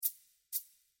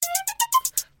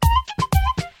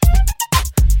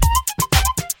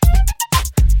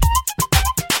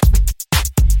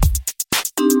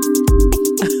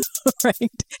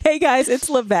Right. Hey guys, it's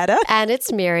Lavetta. And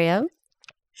it's Miriam.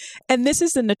 And this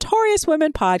is the Notorious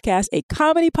Women Podcast, a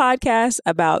comedy podcast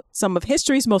about some of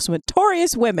history's most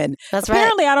notorious women. That's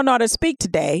Apparently, right. I don't know how to speak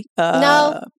today.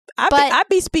 No, I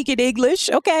be speaking English,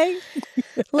 okay?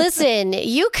 Listen,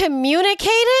 you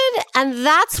communicated, and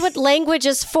that's what language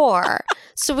is for.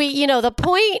 So the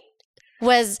point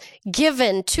was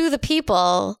given to the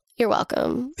people. You're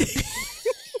welcome.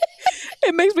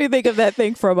 It makes me think of that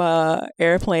thing from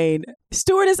Airplane.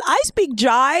 Stewardess, I speak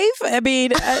jive. I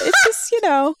mean, it's just,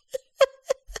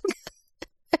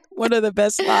 one of the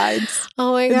best lines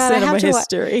Oh my in God, cinema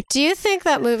history. Do you think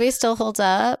that movie still holds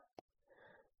up?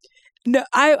 No,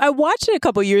 I watched it a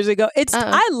couple years ago.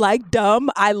 I like Dumb.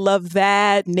 I love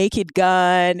that. Naked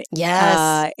Gun.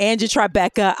 Yes. Angie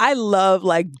Tribeca. I love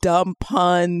like dumb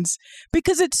puns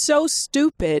because it's so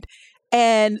stupid.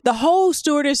 And the whole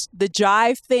stewardess, the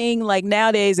jive thing, like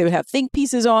nowadays they would have think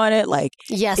pieces on it. Like,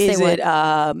 yes, is they would.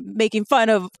 it making fun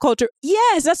of culture?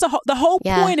 Yes, that's the whole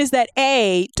point is that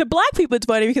to black people it's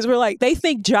funny because we're like, they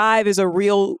think jive is a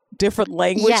real different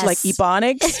language, like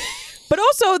Ebonics. But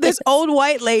also this old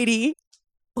white lady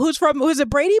who's a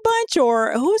Brady Bunch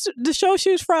or who's the show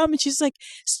she was from, and she's like,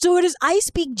 stewardess, I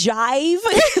speak jive.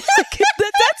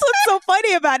 That's what's so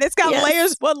funny about it. It's got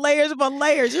layers upon layers upon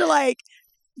layers. You're like,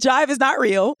 jive is not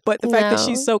real, but the fact that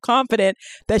she's so confident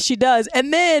that she does,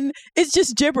 and then it's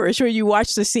just gibberish when you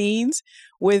watch the scenes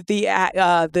with the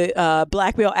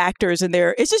black male actors, and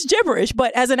it's just gibberish.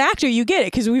 But as an actor, you get it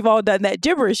because we've all done that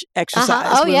gibberish exercise.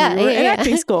 Oh when yeah, we were in yeah.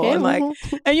 acting school,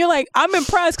 and you're like, I'm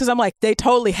impressed because I'm like, they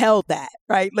totally held that,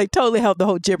 right? Like totally held the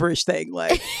whole gibberish thing.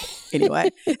 Like anyway,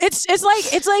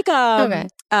 it's like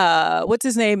what's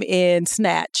his name in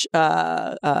Snatch?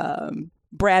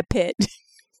 Brad Pitt.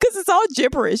 Because it's all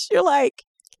gibberish. You're like,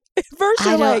 first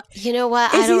you're like, you know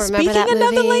what? Is I don't he remember speaking that movie.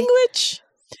 another language?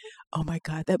 Oh my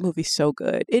God, that movie's so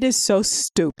good. It is so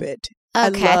stupid.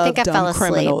 Okay, I think I fell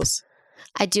asleep. Criminals.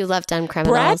 I do love Dumb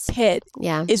Criminals. Brad Pitt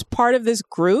is part of this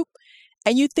group,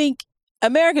 and you think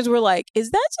Americans were like, is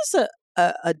that just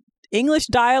a English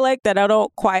dialect that I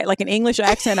don't quite, like an English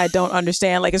accent I don't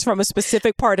understand, like it's from a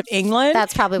specific part of England?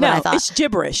 That's probably what I thought. It's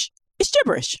gibberish. It's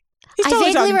gibberish. He's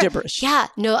totally talking gibberish. Yeah,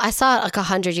 no, I saw it like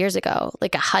 100 years ago.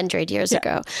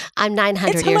 Ago. I'm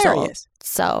 900 years old.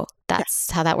 So that's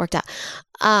how that worked out.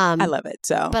 I love it.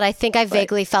 So, but I think I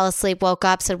vaguely fell asleep, woke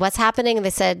up, said, "What's happening?" And they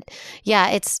said,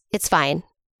 "Yeah, it's fine."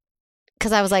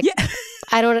 Because I was like,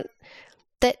 am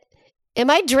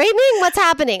I dreaming? What's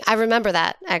happening? I remember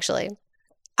that actually.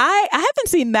 I haven't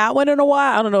seen that one in a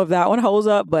while. I don't know if that one holds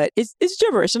up, but it's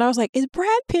gibberish. And I was like, is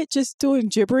Brad Pitt just doing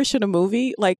gibberish in a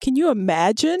movie? Like, can you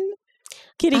imagine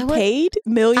getting paid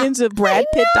millions of Brad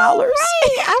Pitt dollars?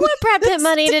 Right. I want Brad Pitt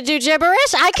money to do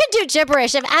gibberish. I could do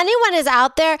gibberish. If anyone is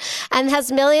out there and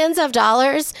has millions of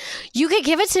dollars, you could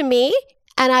give it to me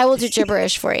and I will do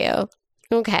gibberish for you.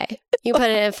 Okay. You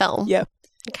put it in film. Yeah.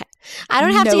 Okay. I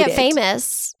don't have to get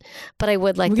famous, but I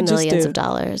would like the millions of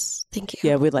dollars. Thank you.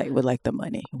 Yeah, we'd like the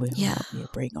money. We'll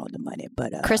bring on the money.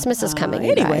 But Christmas is coming,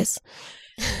 anyways.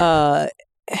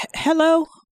 Hello.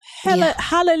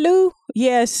 Hallelujah.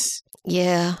 Yes.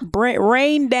 Yeah.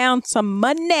 Rain down some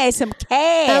money, some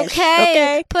cash.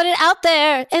 Okay. Put it out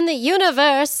there in the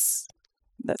universe.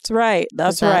 That's right.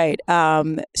 That's right.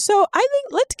 So I think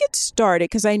let's get started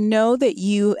because I know that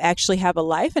you actually have a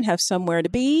life and have somewhere to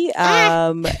be.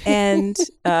 And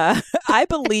I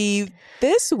believe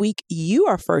this week you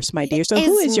are first, my dear. So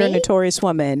who is your notorious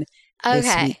woman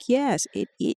this week? Yes, it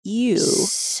you.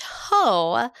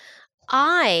 So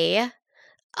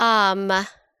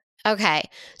okay.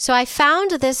 So I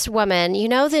found this woman,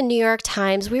 the New York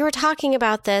Times. We were talking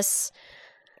about this.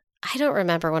 I don't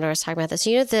remember when I was talking about this.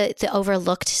 The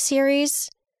Overlooked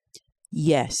series?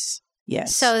 Yes.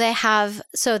 So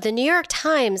the New York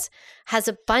Times has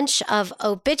a bunch of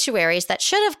obituaries that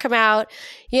should have come out,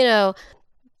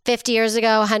 50 years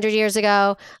ago, 100 years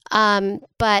ago.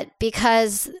 But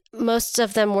because most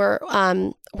of them were,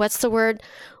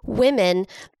 women,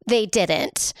 they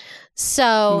didn't.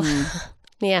 So,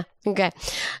 yeah. Okay.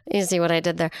 You see what I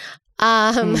did there.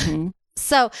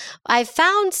 So I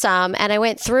found some and I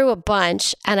went through a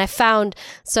bunch and I found,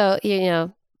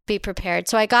 be prepared.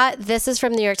 So I got, this is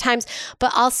from the New York Times,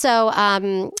 but also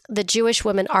the Jewish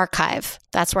Woman Archive.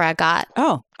 That's where I got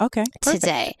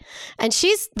today. And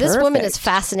this woman is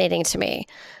fascinating to me.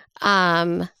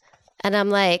 And I'm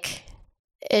like,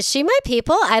 is she my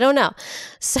people? I don't know.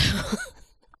 So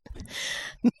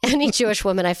Any Jewish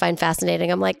woman I find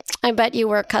fascinating. I'm like, I bet you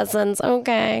were cousins.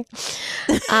 Okay.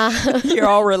 You're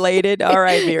all related. All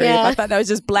right, Miriam. Yeah. I thought that was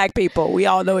just black people. We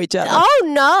all know each other. Oh,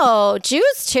 no.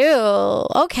 Jews, too.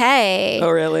 Okay. Oh,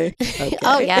 really? Okay.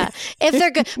 Oh, yeah. If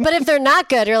they're good. But if they're not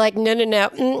good, you're like, no.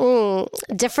 Mm-mm.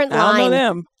 Different line. I don't know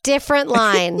them. Different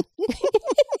line.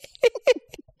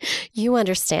 You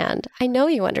understand. I know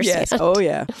you understand. Yes. Oh,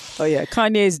 yeah.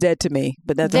 Kanye's dead to me,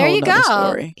 but that's there a whole you nother go.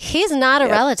 story. He's not a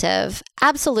relative.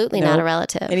 Absolutely not a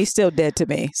relative. And he's still dead to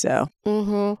me. So.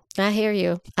 I hear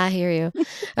you.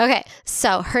 Okay.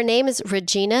 So her name is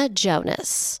Regina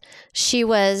Jonas. She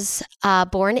was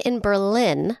born in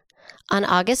Berlin on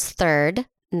August 3rd,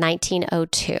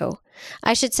 1902.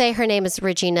 I should say her name is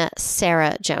Regina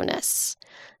Sarah Jonas.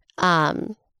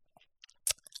 So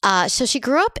she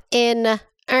grew up in...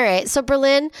 All right, so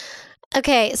Berlin.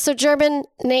 Okay, so German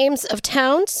names of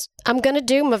towns. I'm going to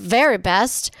do my very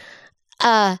best.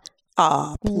 Please.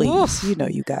 Oof. You know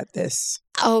you got this.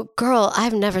 Oh, girl,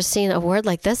 I've never seen a word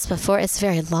like this before. It's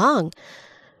very long.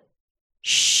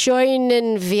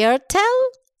 Scheunenviertel.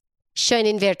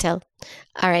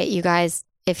 All right, you guys,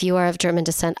 if you are of German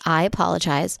descent, I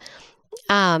apologize.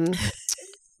 But...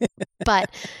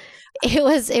 It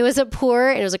was a poor,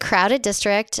 it was a crowded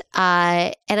district,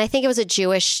 and I think it was a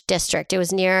Jewish district. It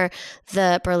was near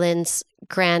the Berlin's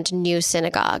Grand New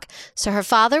Synagogue. So her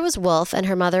father was Wolf and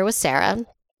her mother was Sarah,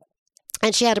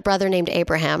 and she had a brother named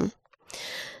Abraham.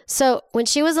 So when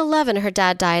she was 11, her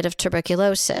dad died of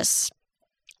tuberculosis,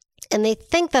 and they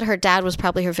think that her dad was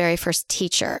probably her very first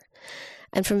teacher.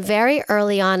 And from very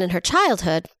early on in her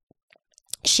childhood,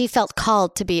 she felt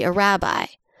called to be a rabbi.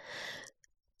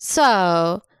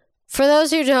 So... For those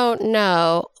who don't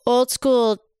know, old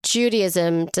school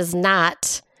Judaism does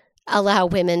not allow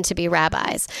women to be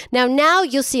rabbis. Now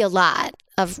you'll see a lot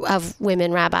of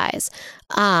women rabbis.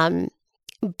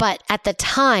 But at the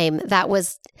time, that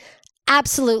was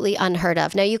absolutely unheard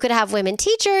of. Now, you could have women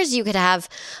teachers. You could have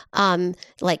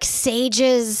like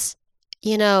sages,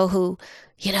 who,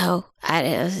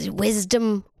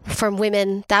 wisdom from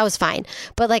women. That was fine.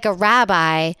 But like a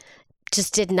rabbi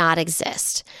just did not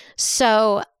exist.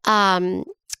 So I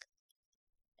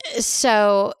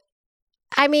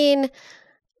mean,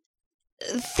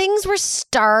 things were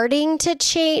starting to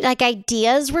change, like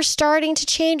ideas were starting to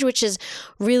change, which is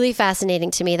really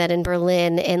fascinating to me that in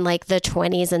Berlin in like the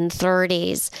 20s and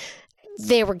 30s,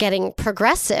 they were getting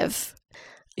progressive.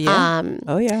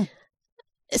 Yeah.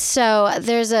 So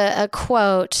there's a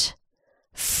quote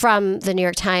from the New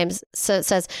York Times. So it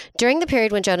says, during the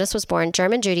period when Jonas was born,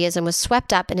 German Judaism was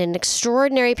swept up in an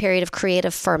extraordinary period of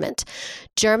creative ferment.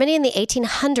 Germany in the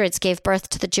 1800s gave birth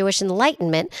to the Jewish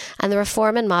Enlightenment and the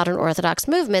Reform and Modern Orthodox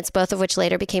movements, both of which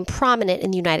later became prominent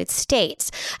in the United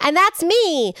States. And that's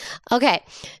me. Okay,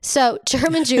 so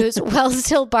German Jews, while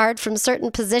still barred from certain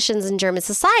positions in German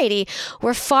society,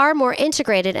 were far more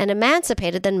integrated and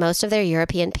emancipated than most of their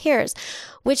European peers,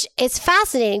 which is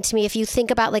fascinating to me if you think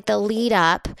about like the lead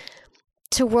up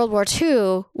to World War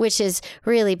II, which is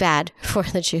really bad for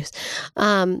the Jews,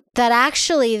 that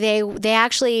actually they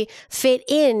actually fit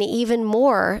in even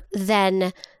more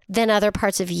than other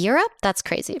parts of Europe. That's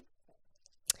crazy.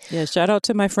 Yeah, shout out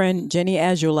to my friend Jenny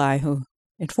Azulai, who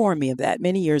informed me of that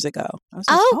many years ago. I was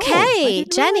like,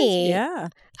 Jenny. Yeah.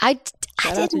 I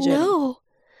didn't know.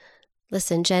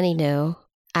 Listen, Jenny knew.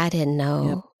 I didn't know.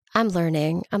 Yep. I'm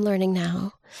learning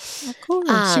now. Oh, cool.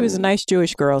 She was a nice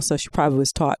Jewish girl, so she probably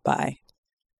was taught by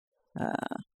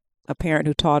a parent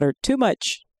who taught her too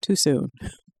much too soon.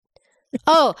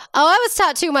 I was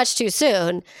taught too much too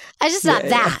soon. I just not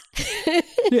that.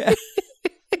 Yeah.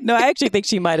 No, I actually think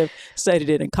she might have studied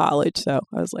it in college. So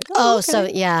I was like, okay. So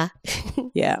yeah.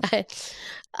 Yeah.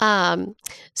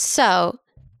 So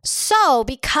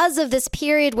because of this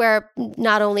period where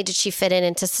not only did she fit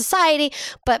into society,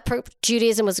 but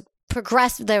Judaism was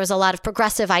progressive, there was a lot of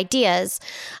progressive ideas.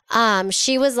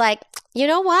 She was like, you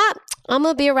know what? I'm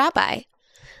going to be a rabbi.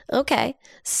 Okay.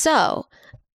 So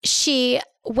she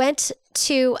went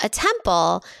to a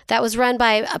temple that was run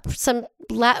by some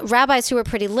rabbis who were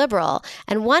pretty liberal.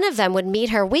 And one of them would meet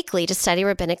her weekly to study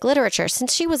rabbinic literature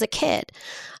since she was a kid.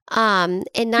 In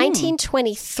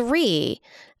 1923,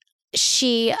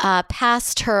 she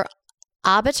passed her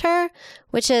Abitur,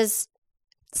 which is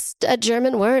a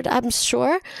German word, I'm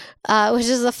sure, which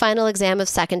is the final exam of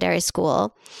secondary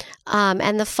school.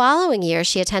 And the following year,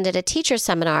 she attended a teacher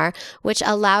seminar, which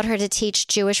allowed her to teach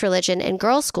Jewish religion in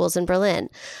girls' schools in Berlin.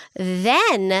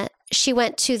 Then she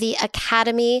went to the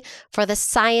Academy for the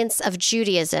Science of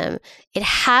Judaism. It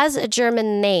has a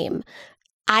German name.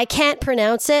 I can't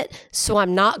pronounce it, so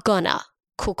I'm not gonna.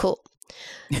 Cool.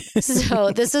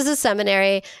 So this was a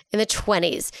seminary in the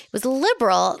 1920s. It was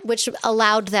liberal, which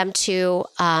allowed them to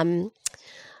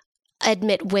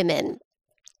admit women.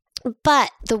 But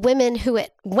the women who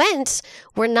went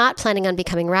were not planning on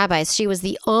becoming rabbis. She was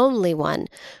the only one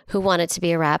who wanted to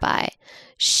be a rabbi.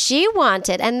 She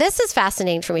wanted, and this is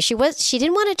fascinating for me, she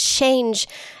didn't want to change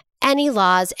any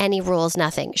laws, any rules,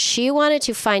 nothing. She wanted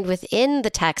to find within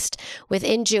the text,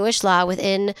 within Jewish law,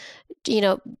 within,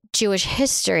 Jewish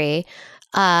history,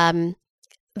 she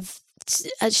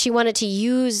wanted to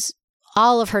use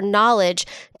all of her knowledge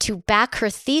to back her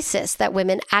thesis that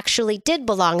women actually did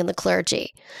belong in the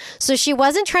clergy. So she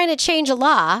wasn't trying to change a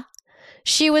law.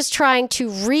 She was trying to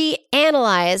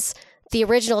reanalyze the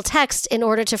original text in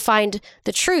order to find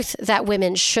the truth that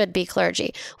women should be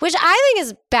clergy, which I think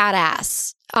is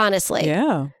badass, honestly.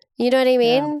 Yeah. You know what I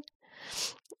mean?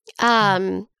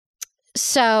 Yeah.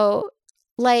 So,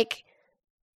 like,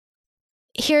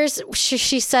 she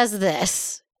says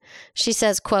this. She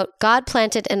says, quote, God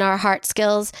planted in our heart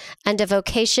skills and a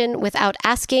vocation without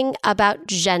asking about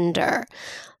gender.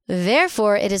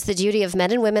 Therefore, it is the duty of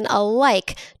men and women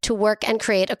alike to work and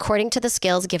create according to the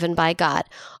skills given by God.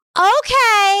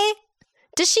 Okay.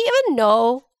 Does she even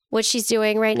know what she's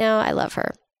doing right now? I love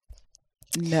her.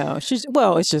 No, it's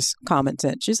just common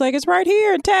sense. She's like, it's right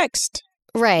here in text.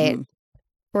 Right.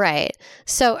 Right.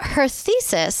 So her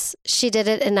thesis, she did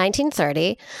it in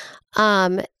 1930.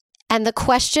 And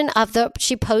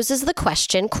she poses the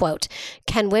question, quote,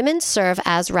 can women serve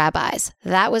as rabbis?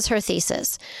 That was her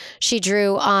thesis. She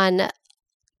drew on, I'm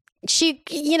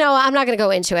not going to go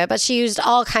into it, but she used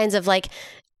all kinds of like,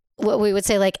 what we would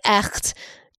say like echt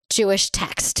Jewish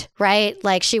text, right?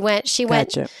 Like she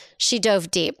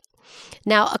dove deep.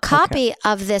 Now, a copy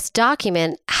of this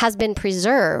document has been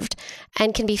preserved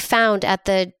and can be found at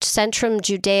the Centrum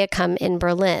Judaicum in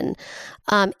Berlin.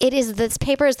 This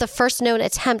paper is the first known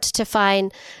attempt to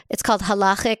find, it's called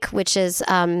halachic, which is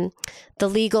the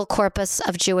legal corpus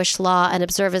of Jewish law and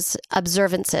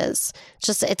observances.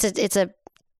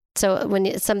 So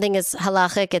when something is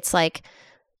halachic, it's like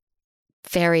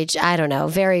very,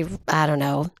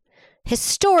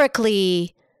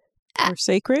 historically or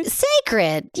sacred?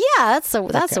 Sacred. Yeah,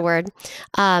 that's a word.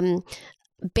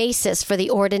 Basis for the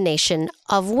ordination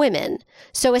of women.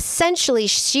 So essentially,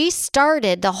 she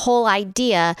started the whole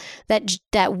idea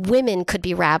that women could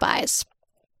be rabbis.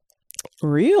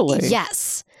 Really?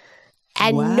 Yes.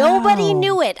 And nobody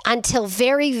knew it until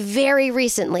very, very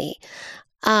recently.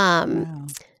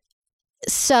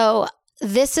 So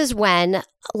this is when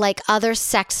like other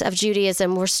sects of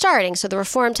Judaism were starting. So the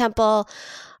Reform Temple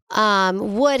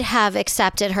would have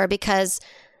accepted her because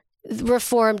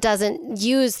Reform doesn't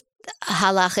use a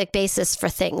halachic basis for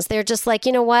things. They're just like,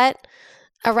 you know what?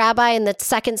 A rabbi in the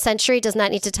 2nd century does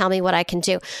not need to tell me what I can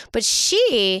do. But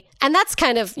and that's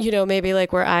kind of, maybe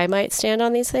like where I might stand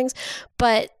on these things,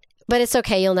 but it's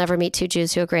okay. You'll never meet two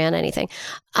Jews who agree on anything.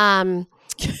 You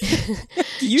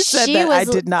said that. I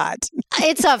did not.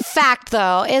 It's a fact,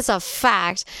 though. It's a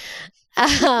fact.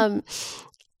 And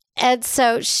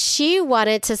so she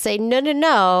wanted to say,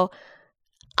 no,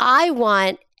 I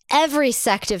want every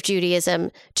sect of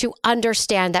Judaism to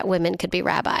understand that women could be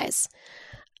rabbis.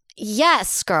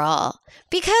 Yes, girl.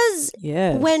 Because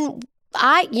when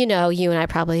you and I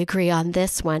probably agree on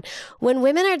this one, when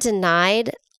women are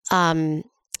denied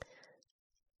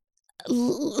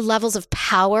levels of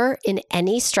power in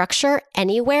any structure,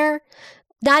 anywhere,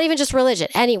 not even just religion,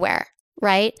 anywhere,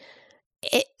 right?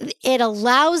 It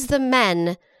allows the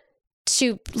men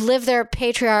to live their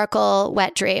patriarchal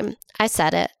wet dream. I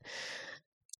said it.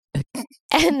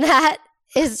 And that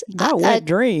is not wet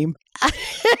dream.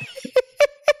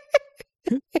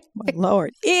 My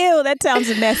Lord. Ew, that sounds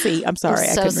messy. I'm sorry.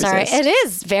 I'm so sorry. Resist. It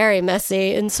is very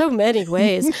messy in so many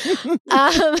ways.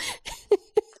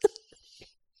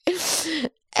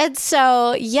 And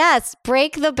so, yes,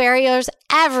 break the barriers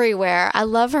everywhere. I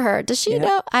love her. Does she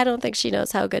know? I don't think she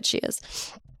knows how good she is.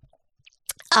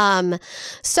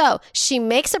 So she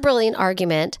makes a brilliant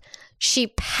argument. She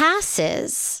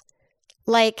passes,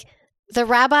 like the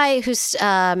rabbi who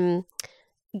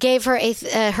gave her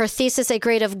her thesis a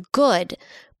grade of good,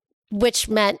 which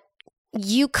meant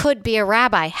you could be a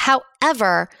rabbi.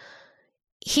 However,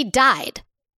 he died.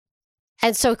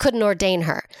 And so couldn't ordain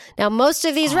her. Now, most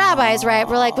of these rabbis, right,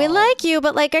 were like, we like you,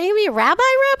 but like, are you going to be a rabbi?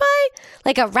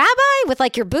 Like a rabbi with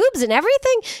like your boobs and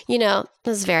everything? It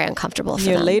was very uncomfortable for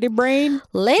them. Your lady brain?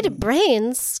 Lady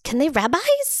brains? Can they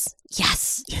rabbis?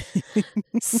 Yes.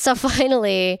 So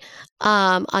finally,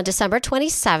 on December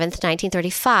 27th,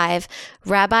 1935,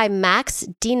 Rabbi Max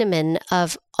Dienemann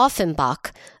of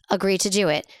Offenbach agreed to do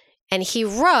it. And he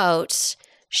wrote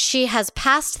She has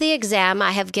passed the exam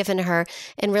I have given her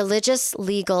in religious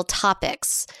legal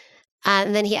topics.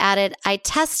 And then he added, I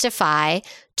testify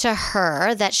to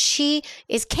her that she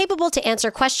is capable to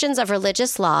answer questions of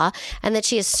religious law and that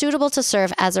she is suitable to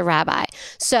serve as a rabbi.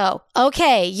 So,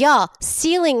 okay, y'all,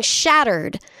 ceiling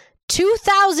shattered.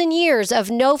 2,000 years of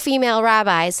no female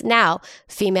rabbis. Now,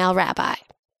 female rabbi.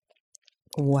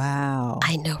 Wow.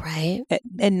 I know, right?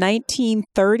 In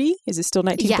 1930? Is it still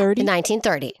 1930? Yeah,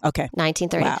 1930. Okay.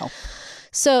 1930. Wow.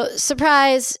 So,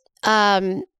 surprise,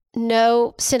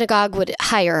 no synagogue would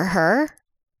hire her,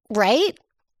 right?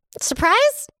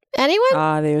 Surprise?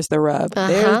 Anyone? There's the rub.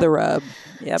 There's the rub.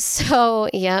 Yep. So,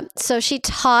 yeah. So she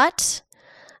taught,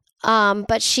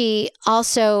 but she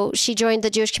joined the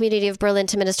Jewish community of Berlin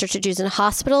to minister to Jews in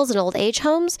hospitals and old age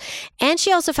homes. And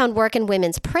she also found work in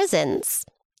women's prisons.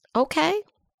 Okay.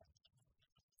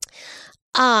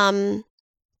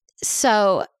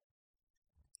 So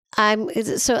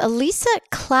Elisa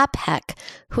Klapheck,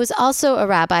 who is also a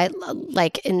rabbi,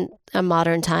 like in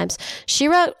modern times, she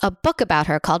wrote a book about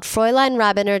her called Fräulein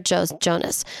Rabbiner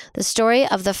Jonas, the story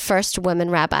of the first woman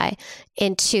rabbi,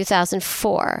 in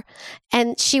 2004.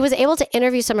 And she was able to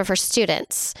interview some of her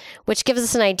students, which gives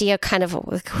us an idea kind of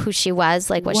who she was,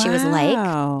 like what she was like.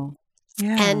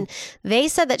 Yeah. And they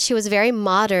said that she was very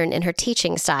modern in her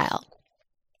teaching style.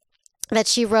 That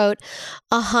she wrote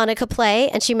a Hanukkah play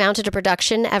and she mounted a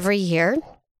production every year.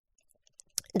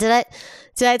 Did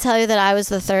I tell you that I was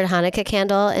the third Hanukkah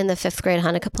candle in the 5th grade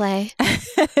Hanukkah play?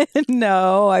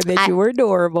 No, I bet you were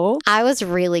adorable. I was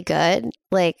really good.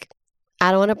 Like,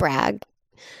 I don't want to brag,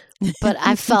 but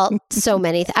I felt so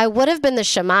many. I would have been the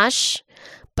shamash,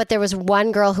 but there was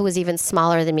one girl who was even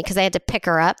smaller than me because I had to pick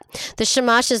her up. The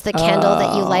shamash is the candle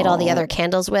that you light all the other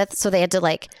candles with. So they had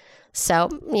to so,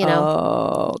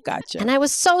 Oh, gotcha. And I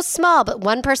was so small, but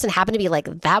one person happened to be like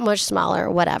that much smaller,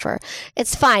 whatever.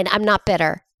 It's fine. I'm not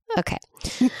bitter. Okay.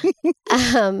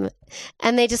 And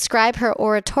they describe her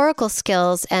oratorical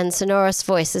skills and sonorous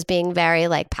voice as being very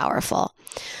powerful.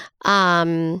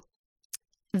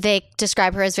 They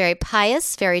describe her as very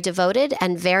pious, very devoted,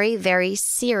 and very, very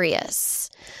serious.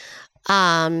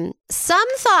 Some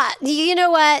thought, you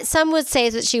know what? Some would say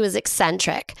that she was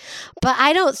eccentric, but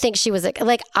I don't think she was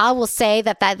I will say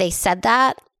that they said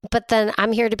that, but then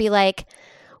I'm here to be like,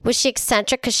 was she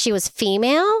eccentric because she was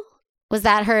female? Was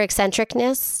that her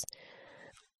eccentricness?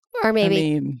 Or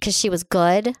maybe because she was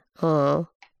good? Oh.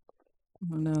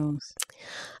 Who knows?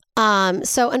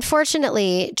 So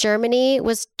unfortunately, Germany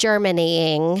was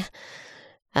Germanying,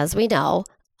 as we know.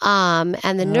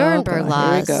 And the Nuremberg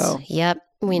laws. Here we go. Yep.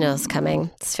 We know it's coming.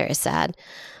 It's very sad.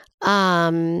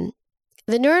 The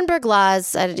Nuremberg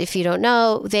laws, if you don't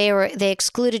know, they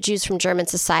excluded Jews from German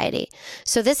society.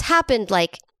 So this happened I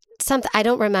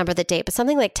don't remember the date, but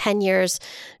something like 10 years,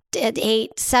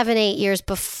 8 years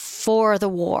before the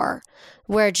war,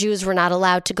 where Jews were not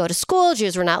allowed to go to school.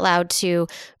 Jews were not allowed to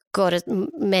go to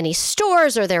many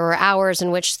stores, or there were hours in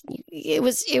which it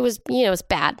was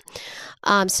bad.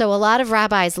 So a lot of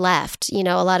rabbis left, a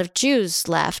lot of Jews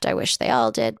left. I wish they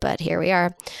all did, but here we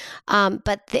are.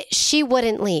 But she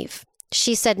wouldn't leave.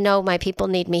 She said, no, my people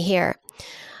need me here.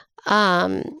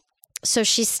 So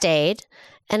she stayed.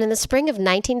 And in the spring of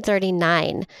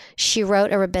 1939, she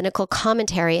wrote a rabbinical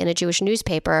commentary in a Jewish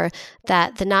newspaper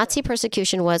that the Nazi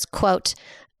persecution was, quote,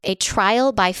 a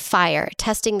trial by fire,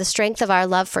 testing the strength of our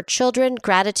love for children,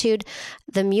 gratitude,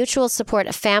 the mutual support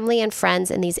of family and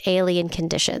friends in these alien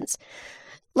conditions.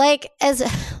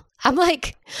 I'm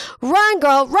like, run,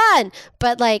 girl, run.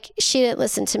 But she didn't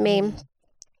listen to me.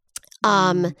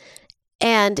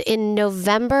 And in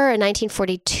November of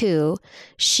 1942,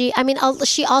 she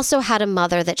also had a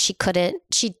mother that she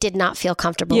did not feel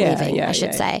comfortable leaving, I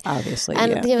should say. Obviously.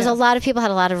 And there was a lot of people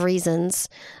had a lot of reasons.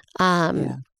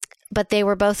 But they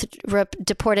were both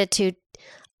deported to,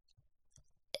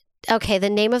 the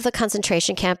name of the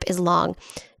concentration camp is long,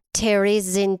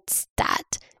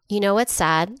 Theresienstadt. You know what's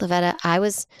sad, Lavetta?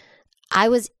 I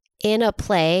was in a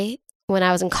play when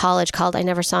I was in college called I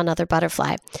Never Saw Another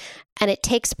Butterfly. And it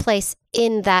takes place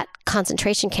in that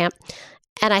concentration camp.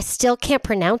 And I still can't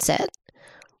pronounce it,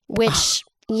 which,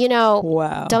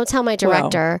 wow. Don't tell my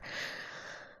director.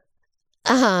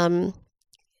 Wow.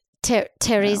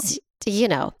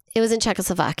 It was in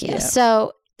Czechoslovakia. Yep.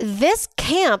 So this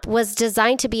camp was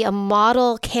designed to be a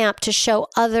model camp to show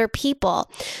other people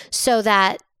so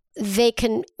that they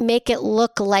can make it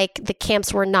look like the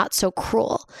camps were not so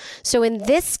cruel. So in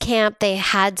this camp, they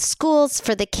had schools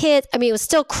for the kids. I mean, it was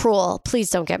still cruel. Please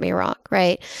don't get me wrong,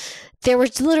 right? There were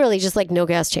literally just no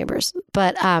gas chambers.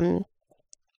 But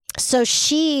so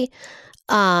she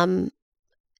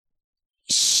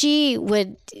she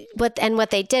would,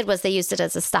 what they did was they used it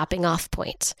as a stopping off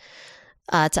point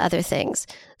to other things.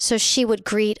 So she would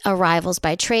greet arrivals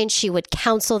by train. She would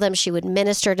counsel them. She would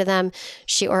minister to them.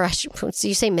 Do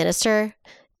you say minister?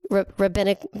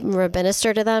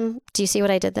 Rabbinister to them. Do you see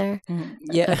what I did there?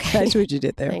 Yeah, okay. That's what you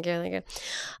did there. Thank you.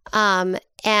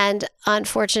 And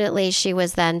unfortunately, she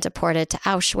was then deported to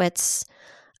Auschwitz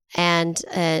and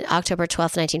October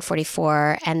 12th,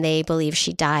 1944, and they believe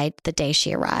she died the day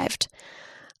she arrived.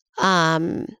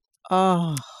 And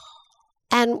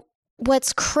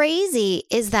what's crazy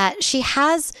is that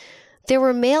there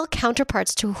were male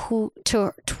counterparts to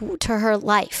her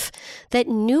life that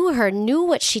knew her, knew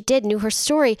what she did, knew her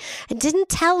story, and didn't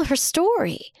tell her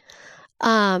story.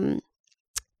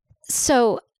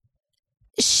 So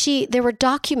there were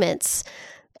documents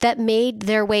that made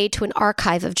their way to an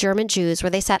archive of German Jews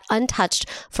where they sat untouched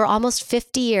for almost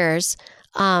 50 years,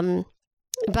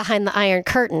 behind the Iron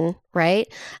Curtain, right?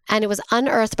 And it was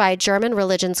unearthed by German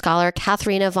religion scholar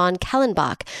Katharina von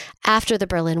Kellenbach after the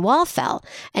Berlin Wall fell.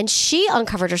 And she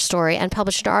uncovered her story and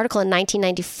published an article in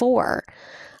 1994.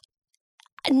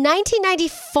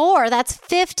 1994, that's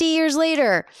 50 years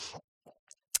later.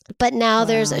 But now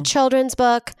there's a children's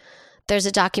book, there's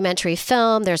a documentary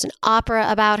film, there's an opera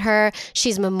about her.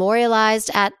 She's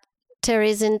memorialized at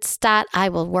Theresienstadt. I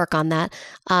will work on that.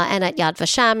 And at Yad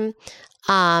Vashem.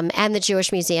 And the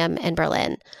Jewish Museum in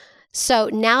Berlin. So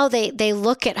now they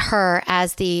look at her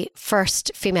as the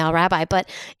first female rabbi, but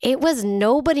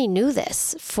nobody knew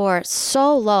this for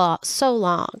so long.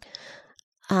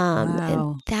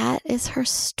 And that is her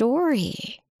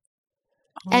story.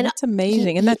 And that's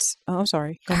amazing. And that's, I'm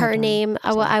sorry. Her name,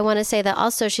 I want to say that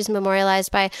also she's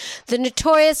memorialized by the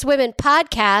Notorious Women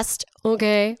podcast.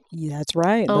 Okay. Yeah, that's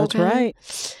right. Okay.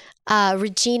 That's right.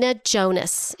 Regina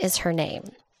Jonas is her name.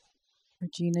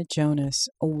 Regina Jonas.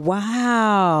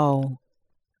 Wow.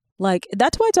 Like,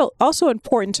 that's why it's also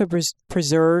important to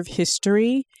preserve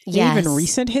history, even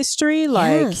recent history.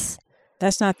 Like,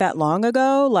 that's not that long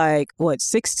ago. Like, what,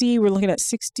 60? We're looking at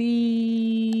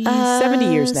 60,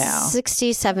 70 years now.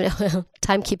 60, 70.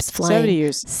 Time keeps flying. 70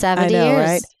 years. 70 I know, years.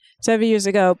 Right? 70 years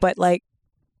ago. But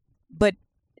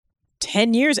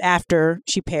 10 years after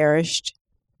she perished,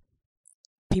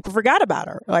 people forgot about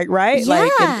her, right?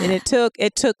 Yeah. And it took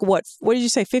what did you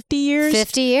say, 50 years?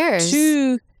 50 years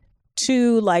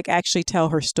to actually tell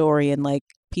her story, and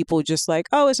people just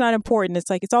oh, it's not important.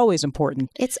 It's it's always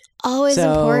important. It's always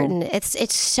important. It's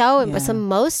it's the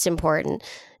most important.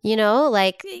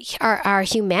 Our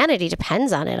humanity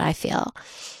depends on it, I feel.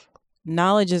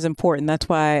 Knowledge is important. That's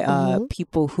why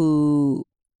people who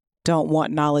don't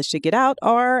want knowledge to get out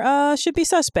should be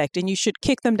suspect, and you should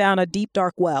kick them down a deep,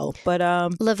 dark well. But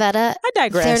Lavetta, I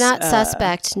digress. They're not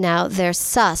suspect now. They're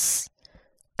sus.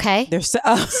 Okay? They're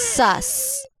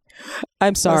sus.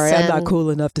 I'm sorry. Listen, I'm not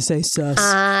cool enough to say sus.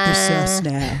 They're sus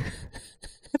now.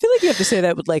 I feel like you have to say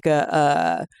that with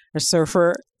a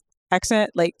surfer accent.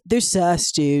 They're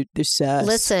sus, dude. They're sus.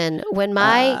 Listen, when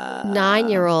my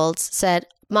 9-year-olds said,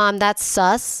 "Mom, that's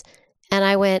sus," and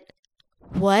I went,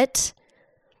 "What?"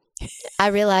 I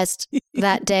realized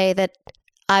that day that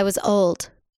I was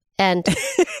old and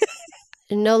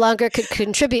no longer could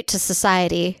contribute to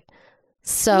society.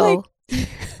 So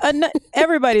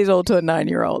everybody's old to a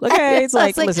 9-year-old. Okay, it's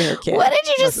listen here, kid. What did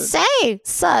you just say?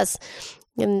 Sus.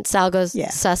 And Sal goes,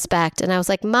 suspect. And I was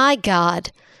like, my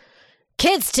God,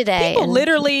 kids today. People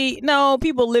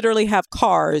literally have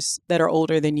cars that are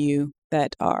older than you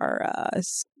that are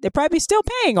they're probably still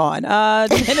paying on,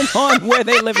 depending on where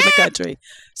they live in the country.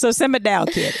 So simmer down,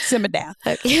 kid. Simmer down.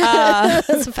 That's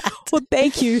a fact. Well,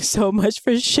 thank you so much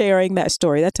for sharing that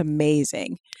story. That's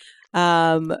amazing.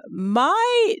 One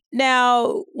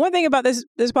thing about this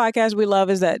podcast we love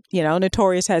is that,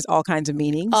 Notorious has all kinds of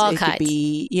meanings. It could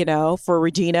be, for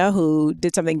Regina, who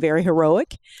did something very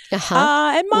heroic.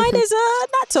 And mine is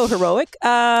not so heroic.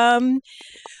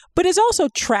 But it's also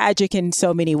tragic in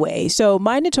so many ways. So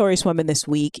my Notorious Woman this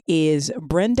week is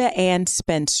Brenda Ann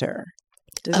Spencer.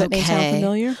 Does that name sound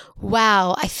familiar?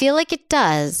 Wow. I feel like it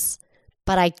does,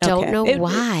 but I don't know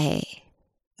why.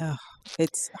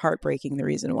 It's heartbreaking, the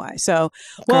reason why. So,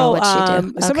 some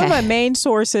of my main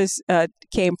sources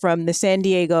came from the San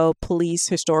Diego Police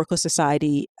Historical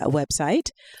Society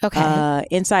website,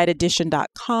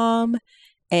 InsideEdition.com,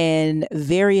 and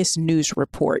various news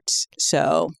reports.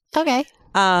 So,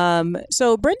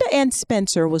 so Brenda Ann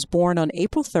Spencer was born on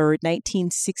April 3rd,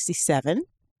 1967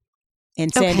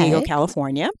 in San Diego,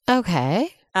 California. Okay.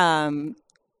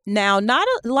 Now, not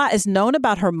a lot is known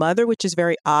about her mother, which is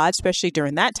very odd, especially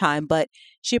during that time, but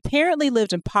she apparently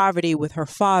lived in poverty with her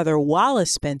father,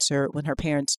 Wallace Spencer, when her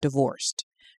parents divorced.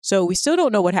 So we still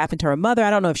don't know what happened to her mother. I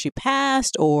don't know if she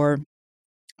passed or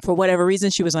for whatever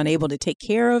reason she was unable to take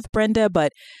care of Brenda,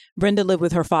 but Brenda lived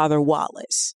with her father,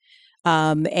 Wallace.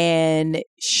 And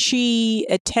she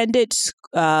attended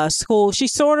school. She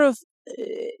sort of,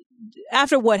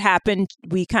 after what happened,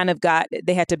 they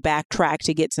had to backtrack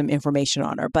to get some information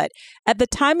on her. But at the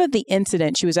time of the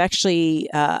incident, she was actually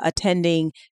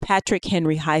attending Patrick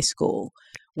Henry High School,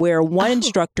 where one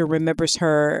instructor remembers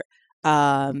her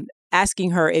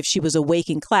asking her if she was awake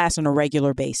in class on a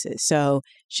regular basis. So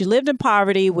she lived in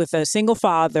poverty with a single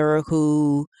father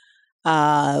who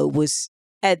was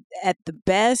at the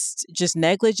best just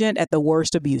negligent, at the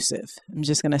worst abusive. I'm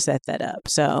just going to set that up.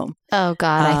 So, oh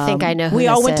God, I think I know who we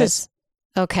this all went is.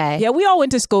 Okay. Yeah, we all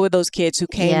went to school with those kids who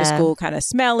came to school kind of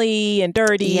smelly and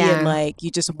dirty, and like you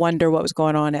just wonder what was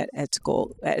going on at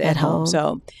school at home.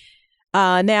 So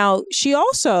now she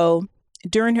also,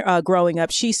 during her growing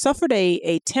up, she suffered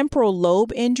a temporal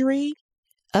lobe injury,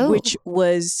 which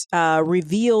was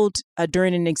revealed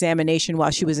during an examination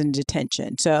while she was in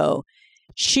detention. So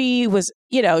she was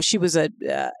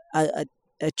a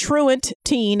truant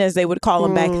teen, as they would call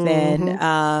them back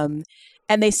then.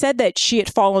 And they said that she had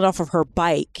fallen off of her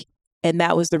bike, and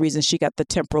that was the reason she got the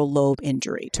temporal lobe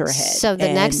injury to her head. So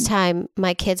the next time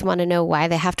my kids want to know why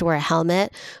they have to wear a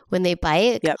helmet when they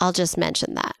bike, I'll just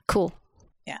mention that. Cool.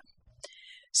 Yeah.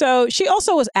 So she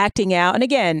also was acting out. And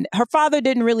again, her father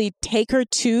didn't really take her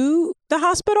to the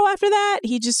hospital after that.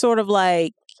 He just sort of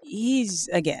like, he's,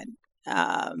 again,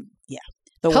 the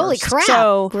Holy worst. crap.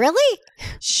 So really?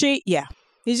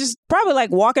 He's just probably like,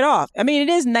 walk it off. I mean,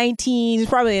 it's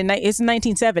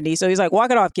 1970. So he's like, walk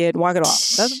it off, kid, walk it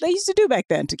off. That's what they used to do back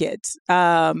then to kids.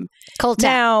 Cold tap.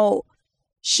 Now,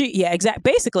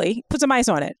 basically, put some ice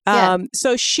on it.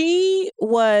 So she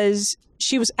was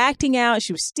acting out.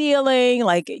 She was stealing,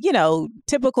 like,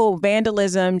 typical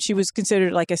vandalism. She was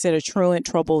considered, like I said, a truant,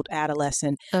 troubled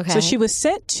adolescent. Okay. So she was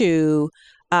sent to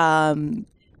a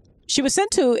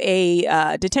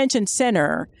detention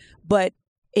center, but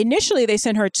initially, they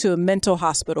sent her to a mental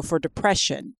hospital for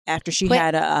depression after she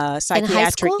had a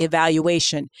psychiatric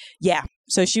evaluation. Yeah.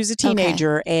 So she was a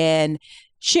teenager and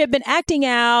she had been acting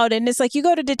out. And it's like, you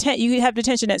go to you have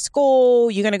detention at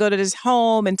school, you're going to go to this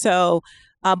home. And so,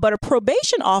 but a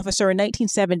probation officer in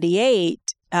 1978,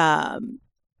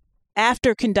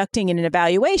 after conducting an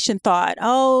evaluation, thought,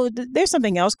 there's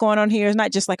something else going on here. It's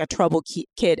not just like a troubled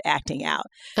kid acting out.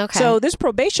 Okay. So this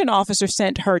probation officer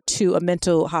sent her to a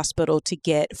mental hospital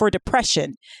for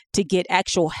depression to get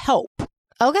actual help.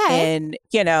 Okay.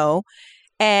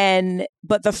 And,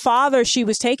 but the father, she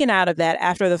was taken out of that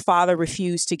after the father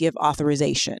refused to give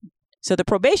authorization. So the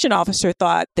probation officer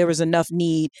thought there was enough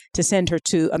need to send her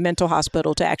to a mental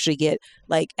hospital to actually get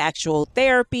like actual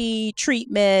therapy,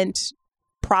 treatment,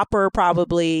 proper,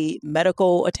 probably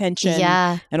medical attention.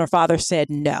 Yeah. And her father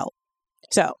said no.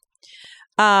 So,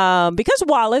 because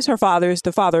Wallace, her father, is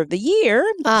the father of the year,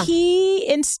 he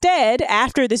instead,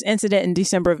 after this incident in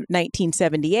December of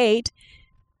 1978,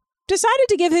 decided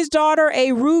to give his daughter a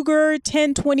Ruger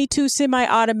 10-22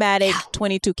 semi-automatic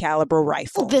 22 caliber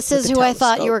rifle. This is who I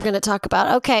thought you were going to talk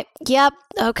about. Okay. Yep.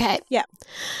 Okay. Yeah.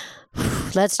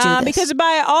 Let's do this. Because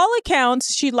by all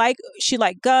accounts, she liked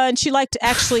guns. She liked to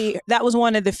actually, that was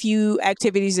one of the few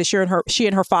activities that she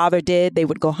and her father did. They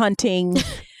would go hunting.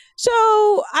 So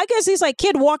I guess he's like,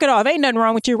 kid, walk it off. Ain't nothing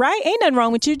wrong with you, right? Ain't nothing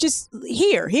wrong with you. Just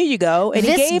here you go. And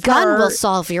this gun will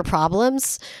solve your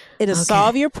problems. It'll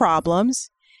solve your problems.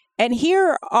 And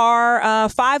here are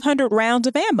 500 rounds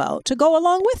of ammo to go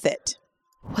along with it.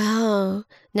 Wow.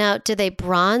 Now, did they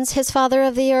bronze his Father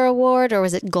of the Year award, or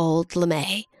was it gold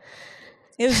lame?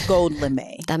 It was gold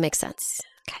lame. That makes sense.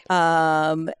 Okay.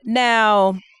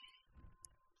 Now,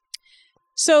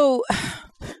 so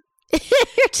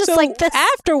you're just like this.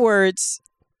 Afterwards,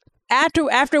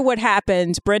 after what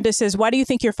happens, Brenda says, "Why do you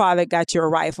think your father got you a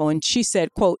rifle?" And she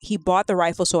said, "Quote, he bought the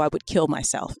rifle so I would kill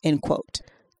myself." End quote.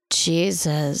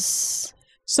 Jesus.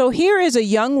 So here is a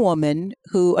young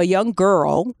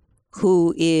girl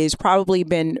who is probably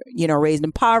been, raised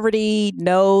in poverty,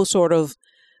 no sort of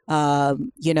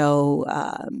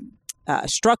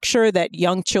structure that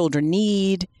young children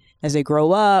need as they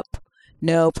grow up.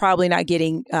 No, probably not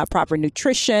getting proper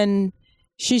nutrition.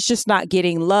 She's just not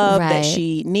getting love that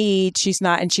she needs. She's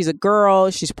not, and she's a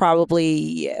girl. She's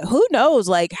probably, who knows,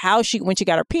 like when she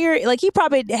got her period, like he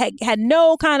probably had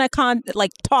no kind of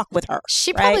talk with her.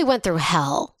 She probably went through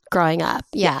hell growing up.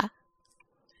 Yeah.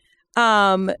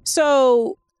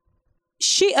 So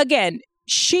she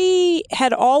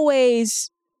had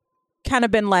always kind of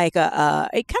been like it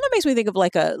kind of makes me think of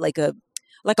like a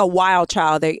like a wild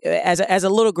child. As a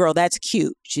little girl, that's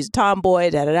cute. She's a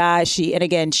tomboy, She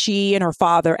and her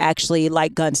father actually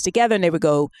like guns together, and they would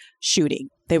go shooting.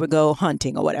 They would go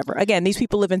hunting or whatever. Again, these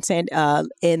people live in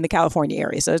the California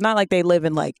area, so it's not like they live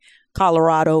in like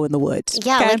Colorado in the woods.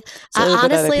 Yeah, okay?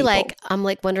 Honestly, like I'm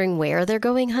like wondering where they're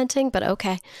going hunting, but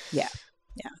okay. Yeah.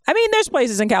 I mean, there's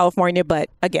places in California, but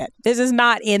again, this is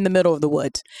not in the middle of the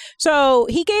woods. So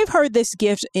he gave her this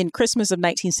gift in Christmas of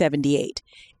 1978.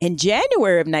 In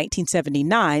January of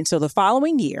 1979, so the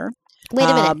following year. Wait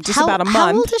a minute. About a month.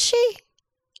 How old is she?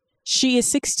 She is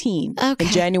 16 in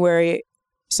January.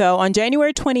 So on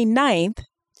January 29th,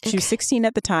 she was 16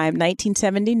 at the time,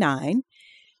 1979,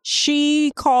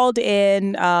 she called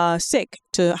in sick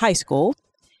to high school,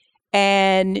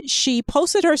 and she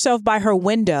posted herself by her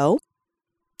window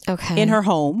in her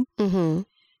home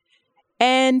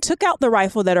and took out the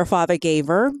rifle that her father gave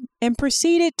her and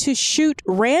proceeded to shoot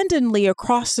randomly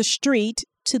across the street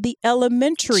to the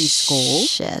elementary school.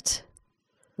 Shit.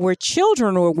 Where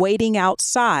children were waiting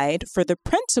outside for the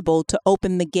principal to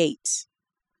open the gates.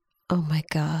 Oh my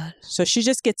God. So she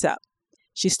just gets up.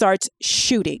 She starts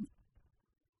shooting.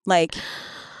 And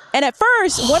at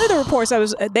first, one of the reports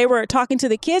they were talking to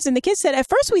the kids, and the kids said, at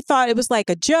first we thought it was like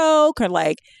a joke or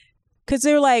like, because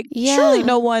they were like, surely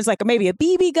no one's like maybe a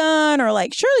BB gun or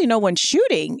like, surely no one's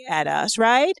shooting at us,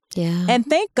 right? Yeah. And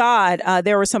thank God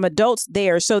there were some adults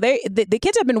there. So the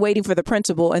kids have been waiting for the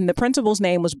principal, and the principal's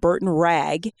name was Burton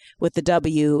Ragg with the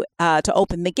W to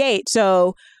open the gate.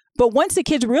 So, but once the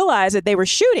kids realized that they were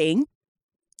shooting,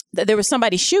 that there was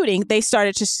somebody shooting, they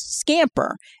started to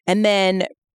scamper. And then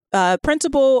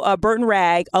Principal Burton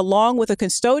Ragg, along with a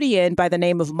custodian by the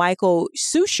name of Michael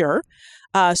Sucher,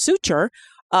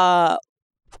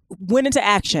 went into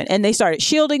action, and they started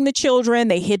shielding the children.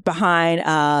 They hid behind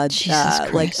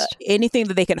anything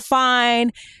that they could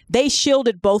find. They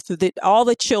shielded all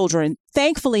the children.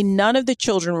 Thankfully, none of the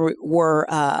children were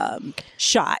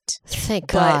shot. Thank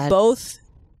God. But both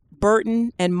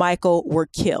Burton and Michael were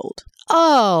killed.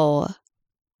 Oh.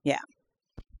 Yeah.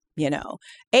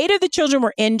 8 of the children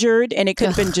were injured, and it could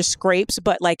have been just scrapes,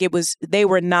 but they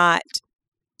were not,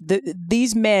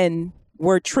 these men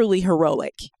were truly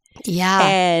heroic.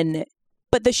 Yeah.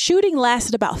 But the shooting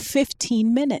lasted about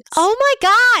 15 minutes. Oh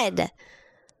my God.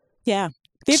 Yeah.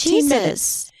 15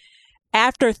 minutes.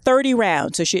 After 30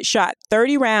 rounds. So she had shot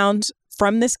 30 rounds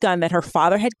from this gun that her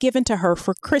father had given to her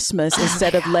for Christmas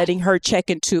instead of letting her check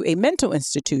into a mental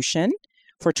institution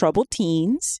for troubled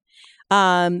teens.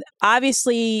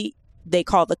 Obviously, they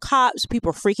called the cops. People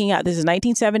were freaking out. This is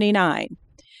 1979.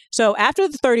 So after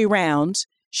the 30 rounds,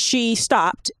 she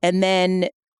stopped, and then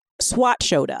SWAT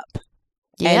showed up.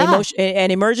 Yeah. An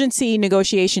emergency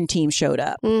negotiation team showed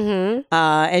up.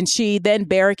 And she then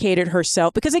barricaded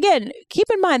herself. Because again, keep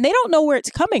in mind, they don't know where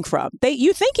it's coming from.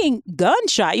 You thinking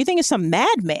gunshot. You think it's some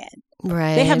madman.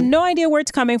 Right. They have no idea where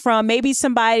it's coming from. Maybe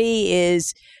somebody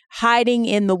is hiding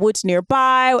in the woods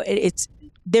nearby.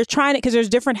 They're trying to, because there's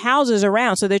different houses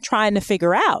around, so they're trying to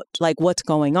figure out what's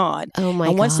going on. Oh my God.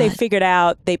 And once they figured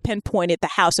out, they pinpointed the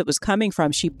house it was coming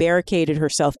from. She barricaded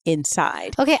herself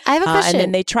inside. Okay, I have a question. And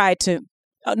then they tried to.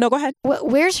 No, go ahead.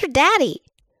 Where's her daddy?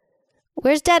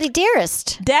 Where's Daddy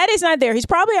Dearest? Daddy's not there. He's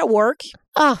probably at work.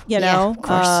 Oh, yeah, of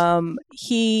course.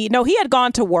 He had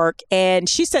gone to work, and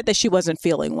she said that she wasn't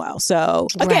feeling well. So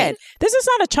again, this is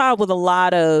not a child with a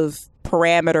lot of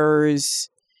parameters.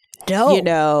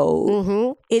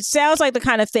 No. It sounds like the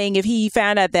kind of thing, if he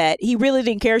found out that he really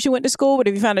didn't care if she went to school, but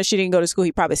if he found out she didn't go to school,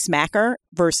 he'd probably smack her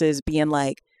versus being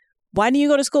like, why didn't you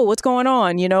go to school? What's going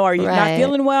on? Are you not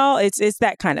feeling well? It's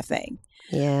that kind of thing.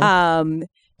 Yeah.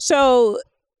 So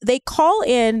they call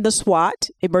in the SWAT,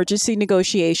 emergency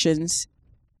negotiations,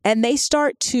 and they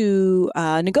start to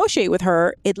negotiate with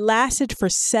her. It lasted for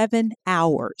 7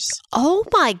 hours. Oh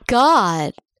my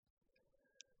God.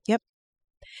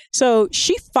 So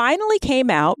she finally came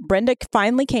out. Brenda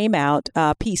finally came out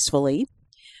peacefully.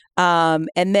 And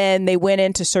then they went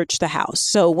in to search the house.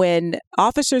 So when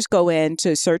officers go in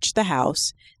to search the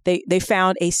house, they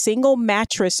found a single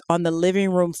mattress on the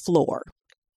living room floor.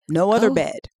 No other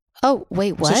bed. Oh,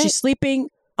 wait, what? So she's sleeping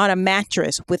on a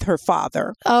mattress with her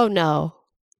father. Oh, no.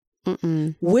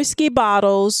 Whiskey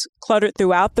bottles cluttered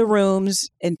throughout the rooms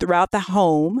and throughout the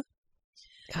home.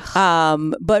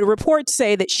 But reports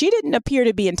say that she didn't appear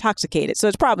to be intoxicated, so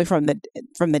it's probably from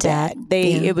the dad.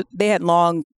 They had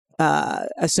long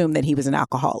assumed that he was an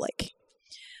alcoholic.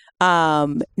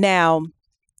 Now,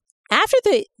 after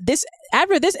this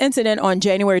incident on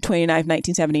January 29th,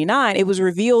 1979, it was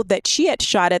revealed that she had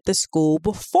shot at the school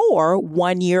before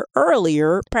 1 year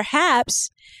earlier. Perhaps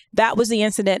that was the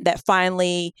incident that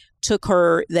finally took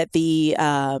her, that the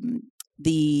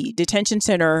the detention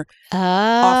center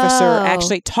officer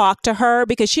actually talked to her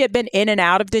because she had been in and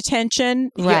out of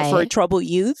detention for troubled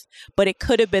youth, but it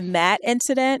could have been that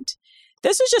incident.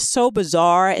 This is just so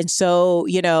bizarre. And so,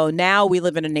 now we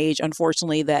live in an age,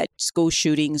 unfortunately, that school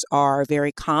shootings are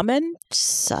very common.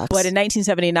 Sucks. But in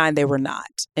 1979, they were not.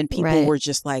 And people were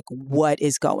just like, what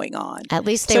is going on? At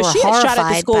least they were horrified. So she had shot at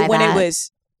the school when it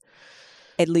was...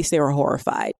 At least they were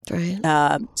horrified. Right.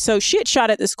 So she had shot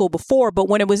at the school before, but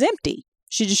when it was empty,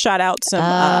 she just shot out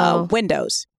some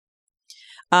windows.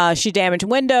 She damaged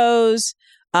windows.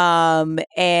 And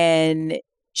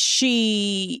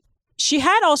she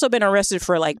had also been arrested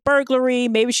for like burglary.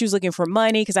 Maybe she was looking for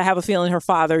money because I have a feeling her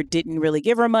father didn't really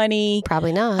give her money.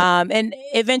 Probably not. And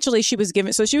eventually she was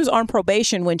given. So she was on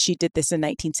probation when she did this in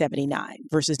 1979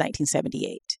 versus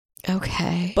 1978.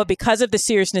 Okay. But because of the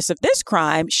seriousness of this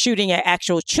crime, shooting at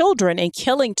actual children and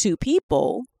killing 2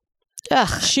 people,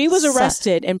 she was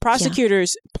arrested and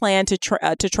prosecutors planned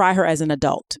to try her as an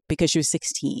adult because she was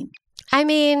 16. I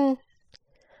mean,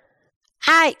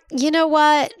 you know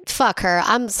what? Fuck her.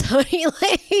 I'm sorry.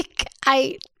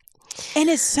 And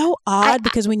it's so odd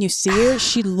because when you see her,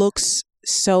 she looks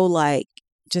so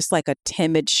just like a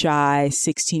timid, shy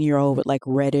 16-year-old with like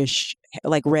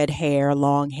red hair,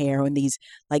 long hair, and these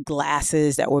like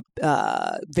glasses that were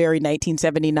very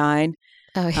 1979.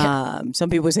 Oh, yeah. Some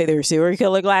people say they were serial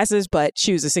killer glasses, but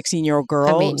she was a 16-year-old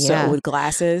girl, so with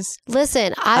glasses.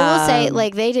 Listen, I will say,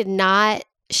 they did not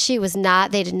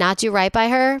do right by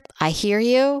her. I hear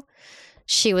you.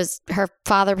 Her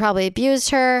father probably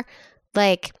abused her,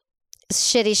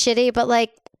 shitty, but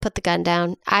put the gun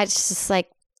down. I just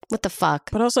what the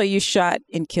fuck? But also you shot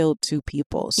and killed 2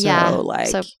 people.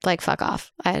 So fuck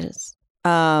off. And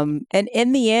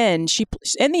in the end she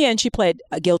pled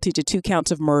guilty to 2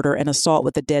 counts of murder and assault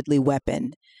with a deadly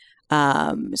weapon.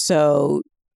 On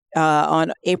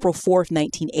April 4th,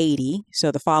 1980,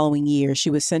 so the following year, she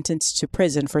was sentenced to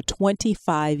prison for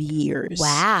 25 years.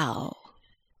 Wow.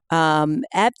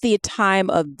 At the time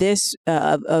of this,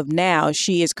 of now,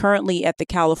 she is currently at the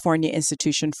California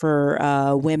Institution for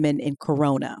Women in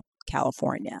Corona,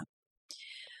 California.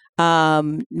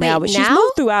 But she's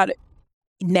moved throughout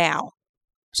now.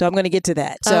 So I'm going to get to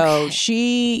that. So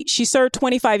she served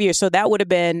 25 years. So that would have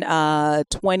been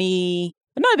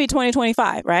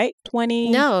 2025, right? 20.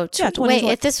 No. Wait,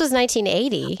 if this was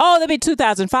 1980. Oh, that'd be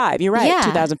 2005. You're right. Yeah.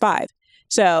 2005.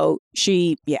 So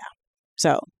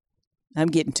so I'm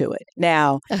getting to it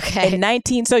now. Okay.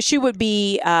 So she would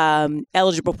be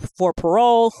eligible for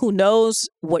parole. Who knows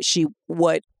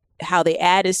how they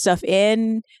added stuff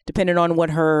in, depending on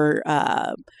what her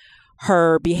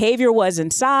behavior was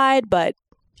inside. But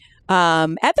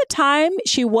at the time,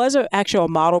 she was actually a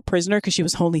model prisoner because she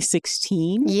was only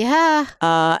 16. Yeah.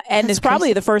 And it's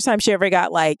probably the first time she ever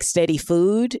got steady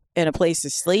food and a place to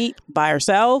sleep by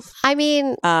herself. I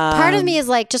mean, part of me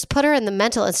is just put her in the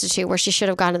mental institute where she should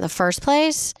have gone in the first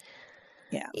place.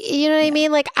 Yeah. You know what I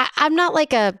mean? I'm not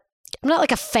a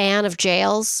fan of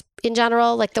jails in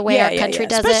general, the way our country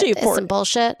does it. It's some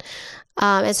bullshit.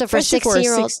 And so for a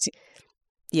 16-year-old,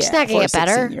 she's not going to get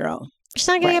better. She's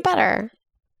not going to get better.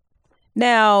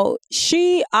 Now,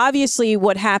 she obviously,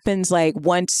 what happens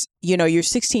once, you're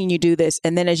 16, you do this.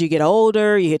 And then as you get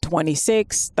older, you hit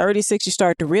 26, 36, you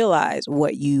start to realize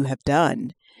what you have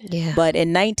done. Yeah. But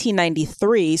in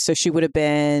 1993, so she would have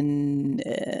been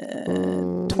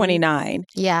 29.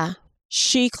 Yeah.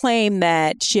 She claimed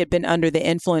that she had been under the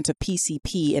influence of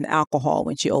PCP and alcohol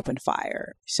when she opened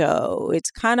fire. So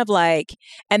it's kind of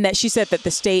and that she said that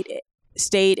the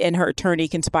state and her attorney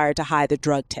conspired to hide the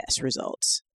drug test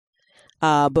results.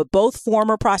 But both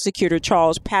former prosecutor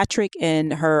Charles Patrick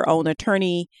and her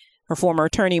former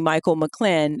attorney Michael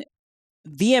McClellan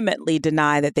vehemently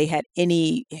deny that they had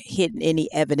hidden any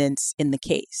evidence in the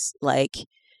case.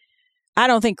 I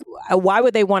don't think, why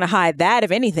would they want to hide that?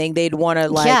 If anything, they'd want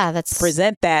to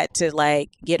present that to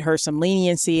get her some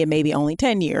leniency and maybe only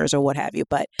 10 years or what have you.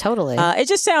 But totally, it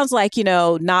just sounds like,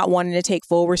 not wanting to take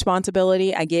full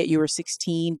responsibility. I get you were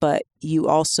 16, but you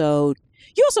also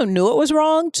knew it was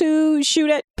wrong to shoot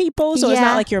at people. So it's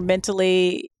not like you're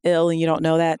mentally ill and you don't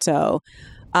know that. So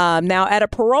now at a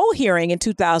parole hearing in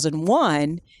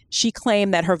 2001, she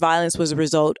claimed that her violence was a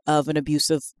result of an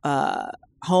abusive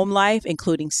home life,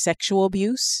 including sexual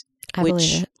abuse. I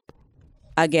believe it.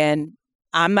 Again,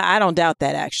 I don't doubt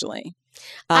that actually.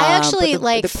 I actually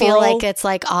feel like it's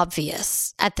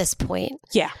obvious at this point.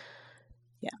 Yeah.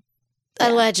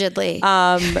 Allegedly.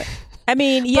 I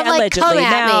mean, yeah, but allegedly. Come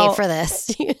at me for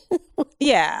this.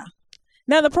 Yeah.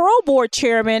 Now, the parole board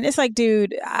chairman, it's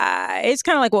dude, it's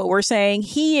kind of like what we're saying.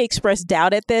 He expressed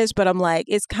doubt at this, but I'm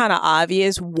it's kind of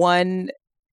obvious. One,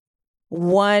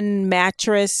 one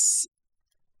mattress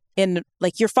in,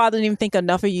 like, your father didn't even think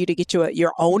enough of you to get you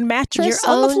your own mattress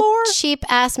on the floor? Cheap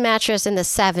ass mattress in the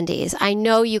 70s. I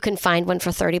know you can find one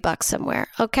for $30 somewhere.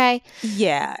 Okay.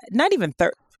 Yeah. Not even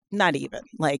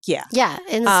like, yeah. Yeah.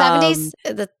 In the 70s,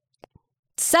 the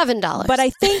 $7. But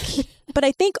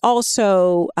I think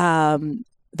also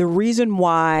the reason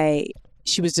why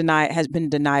she has been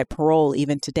denied parole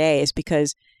even today is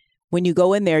because when you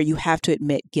go in there, you have to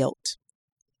admit guilt.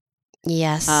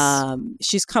 Yes.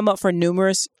 She's come up for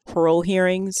numerous parole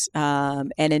hearings.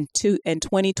 And in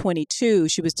 2022,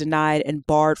 she was denied and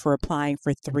barred for applying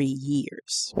for 3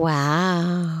 years.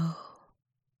 Wow.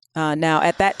 Now,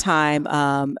 at that time,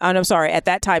 at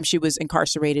that time, she was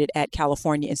incarcerated at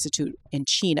California Institute in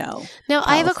Chino. Now, California.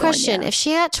 I have a question. If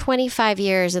she got 25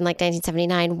 years in like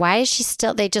 1979, why is she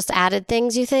still, they just added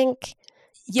things, you think?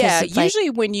 Yeah, usually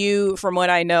when you, from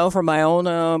what I know from my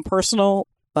own personal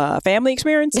family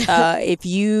experience, if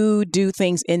you do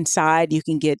things inside, you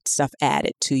can get stuff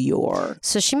added to your...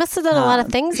 So she must have done a lot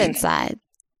of things inside.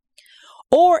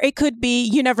 Or it could be,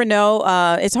 you never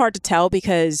know. It's hard to tell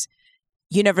because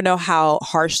you never know how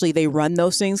harshly they run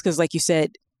those things. Because like you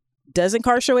said, does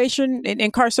incarceration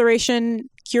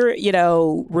cure,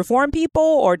 reform people?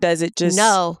 Or does it just...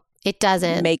 No, it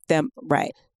doesn't. Make them...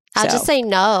 Right. I'll just say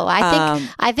no.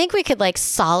 I think we could like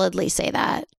solidly say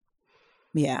that.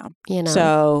 Yeah.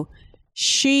 So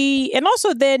and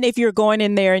also then if you're going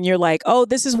in there and you're like, oh,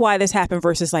 this is why this happened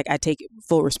versus like, I take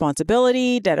full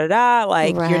responsibility, like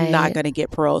right. You're not going to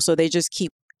get parole. So they just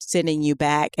keep sending you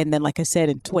back. And then, like I said,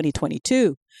 in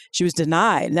 2022, she was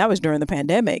denied. And that was during the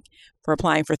pandemic for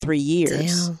applying for 3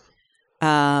 years. Damn.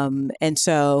 And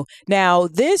so now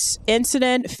this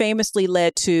incident famously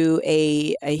led to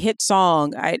a hit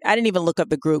song. I didn't even look up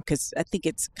the group because I think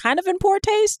it's kind of in poor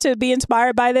taste to be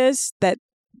inspired by this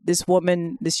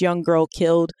young girl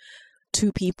killed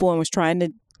 2 people and was trying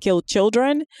to kill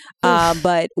children.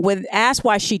 But when asked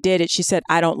why she did it, she said,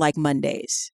 "I don't like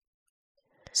Mondays."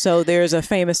 So there's a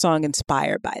famous song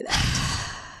inspired by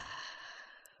that.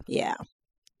 Yeah.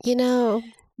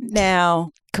 Now,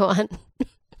 go on.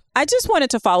 I just wanted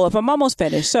to follow up. I'm almost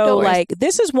finished. So, like,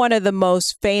 this is one of the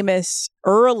most famous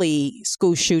early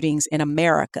school shootings in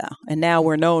America. And now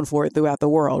we're known for it throughout the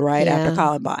world, right? Yeah. After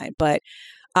Columbine. But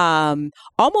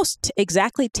almost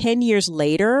exactly 10 years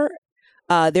later,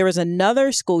 there was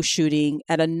another school shooting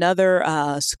at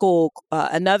another school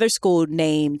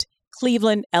named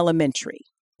Cleveland Elementary.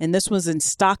 And this was in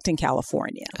Stockton,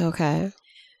 California. Okay.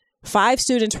 5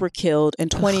 students were killed and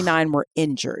 29 were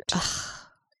injured.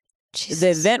 Jesus. The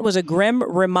event was a grim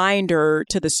reminder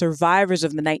to the survivors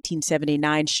of the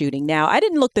 1979 shooting. Now, I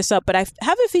didn't look this up, but I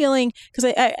have a feeling,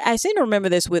 because I seem to remember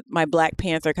this with my Black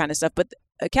Panther kind of stuff, but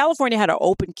California had an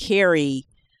open carry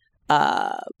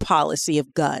policy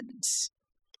of guns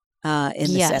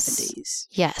in the 70s.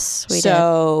 Yes, we did.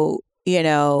 So,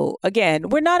 again,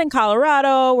 we're not in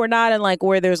Colorado. We're not in like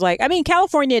where there's like, I mean,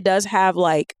 California does have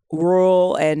like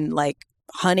rural and like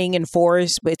hunting and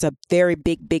forest, but it's a very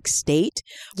big state,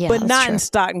 but not in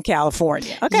Stockton,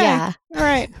 California. Okay. Yeah. All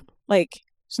right. Like,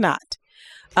 it's not.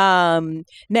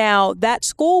 Now, that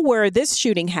school where this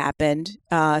shooting happened,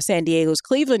 San Diego's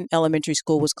Cleveland Elementary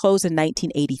School, was closed in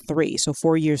 1983. So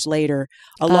 4 years later,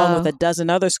 along with a dozen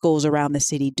other schools around the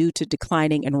city due to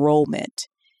declining enrollment.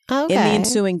 Okay. In the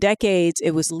ensuing decades,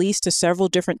 it was leased to several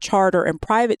different charter and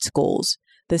private schools.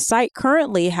 The site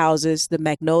currently houses the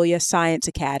Magnolia Science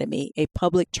Academy, a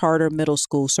public charter middle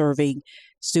school serving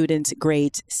students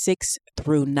grades 6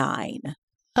 through 9.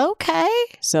 Okay.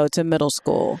 So it's a middle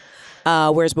school,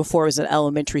 whereas before it was an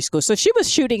elementary school. So she was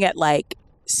shooting at like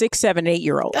 6, 7,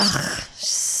 8-year-olds. Ugh,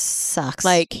 sucks.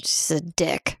 Like, she's a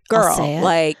dick. Girl, I'll say it.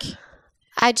 like.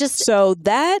 So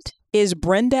that is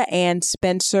Brenda Ann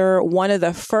Spencer, one of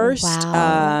the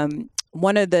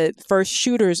first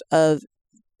shooters of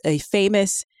a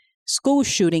famous school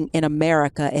shooting in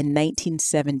America in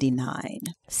 1979.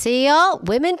 See, y'all,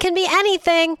 women can be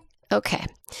anything. Okay.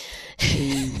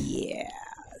 Yeah.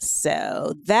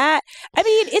 So that, I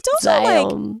mean, it's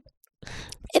also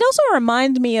it also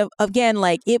reminds me of, again,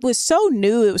 like it was so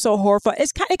new, it was so horrifying.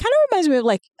 It kind of reminds me of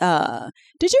like,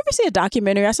 did you ever see a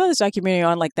documentary? I saw this documentary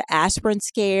on like the aspirin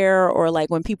scare, or like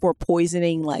when people were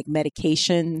poisoning like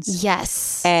medications.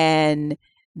 Yes. And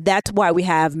that's why we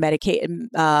have like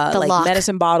lock.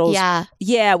 Medicine bottles.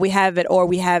 Yeah, we have it, or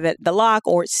we have it the lock,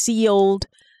 or it's sealed.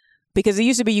 Because it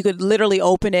used to be you could literally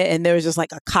open it and there was just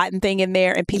like a cotton thing in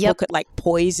there, and people could like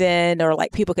poison, or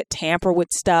like people could tamper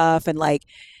with stuff. And like,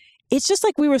 it's just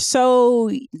like we were so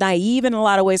naive in a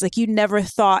lot of ways. Like you never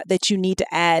thought that you need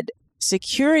to add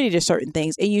security to certain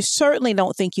things. And you certainly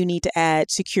don't think you need to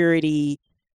add security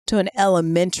to an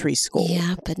elementary school.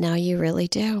 Yeah, but now you really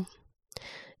do.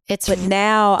 But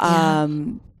now,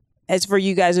 as for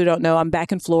you guys who don't know, I'm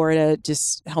back in Florida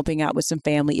just helping out with some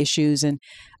family issues. And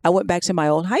I went back to my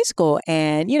old high school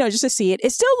and, just to see it.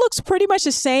 It still looks pretty much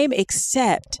the same,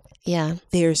 except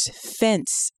there's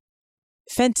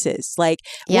fences. Like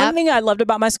one thing I loved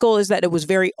about my school is that it was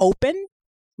very open.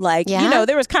 Like,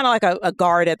 there was kind of like a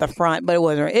guard at the front, but it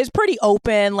wasn't. It's pretty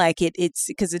open. Like it's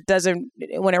because it doesn't,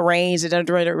 when it rains, it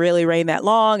doesn't really rain that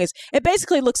long. It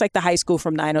basically looks like the high school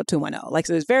from 90210. Like,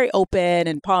 so it's very open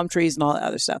and palm trees and all that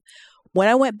other stuff. When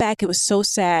I went back, it was so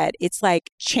sad. It's like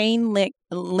chain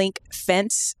link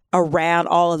fence around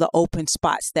all of the open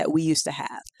spots that we used to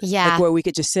have. Yeah. Like where we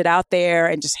could just sit out there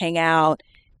and just hang out.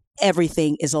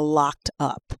 Everything is locked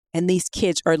up. And these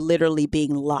kids are literally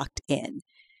being locked in.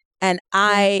 And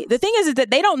the thing is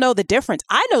that they don't know the difference.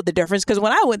 I know the difference because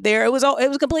when I went there, it was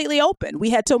completely open.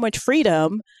 We had so much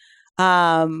freedom,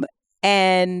 and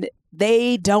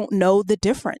they don't know the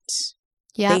difference.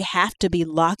 Yeah, they have to be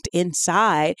locked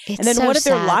inside. And then what if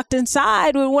they're locked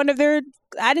inside with one of their?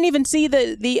 I didn't even see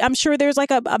the. I'm sure there's like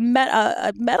a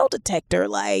metal detector,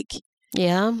 like.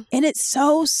 Yeah. And it's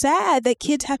so sad that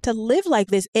kids have to live like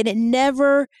this. And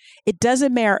it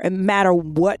doesn't matter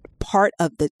what part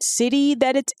of the city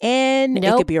that it's in. Nope.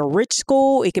 It could be a rich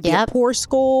school. It could be a poor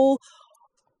school.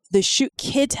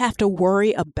 Kids have to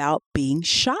worry about being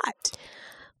shot.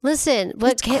 Listen,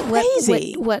 what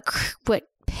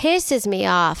pisses me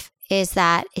off is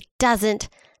that it doesn't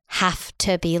have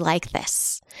to be like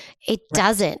this. It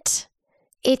doesn't.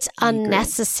 It's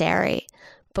unnecessary.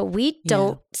 But we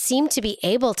don't seem to be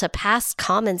able to pass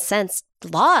common sense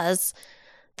laws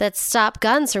that stop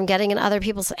guns from getting in other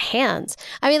people's hands.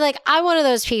 I mean, like, I'm one of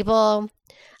those people.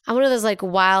 I'm one of those like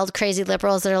wild, crazy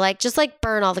liberals that are like, just like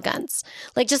burn all the guns.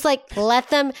 Like, just like let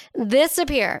them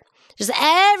disappear. Just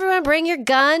everyone bring your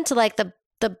gun to like the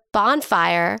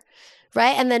bonfire,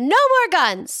 right? And then no more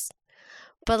guns.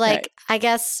 But like, I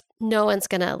guess no one's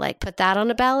going to like put that on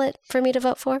a ballot for me to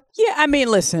vote for. Yeah, I mean,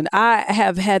 listen, I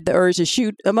have had the urge to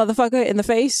shoot a motherfucker in the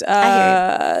face. Some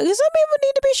people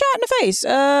need to be shot in the face.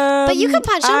 But you can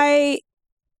punch him.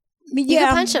 You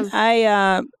can punch him.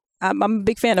 I'm a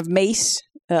big fan of mace.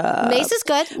 Mace is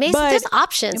good. There's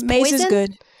options. Mace is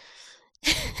good.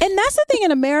 And that's the thing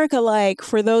in America, like,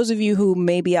 for those of you who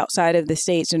may be outside of the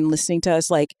States and listening to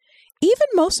us, like, even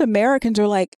most Americans are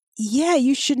like, yeah,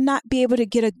 you should not be able to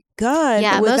get a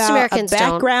gun without a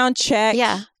background check.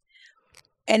 Yeah.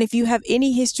 And if you have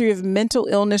any history of mental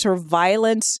illness or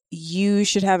violence, you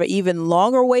should have an even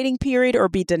longer waiting period or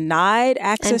be denied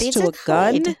access to a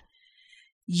gun.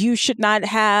 You should not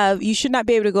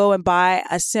be able to go and buy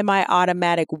a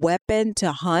semi-automatic weapon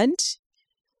to hunt.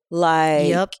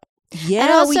 Like, yeah,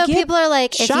 and also people are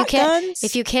like,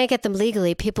 if you can't get them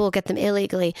legally, people will get them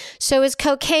illegally. So is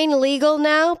cocaine legal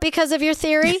now because of your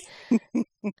theory?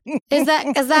 is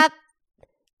that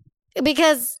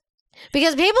because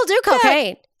people do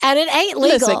cocaine and it ain't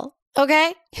legal? Listen,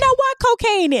 okay. Now, why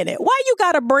cocaine in it? Why you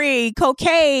gotta bring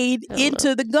cocaine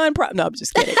into the gun problem? No, I'm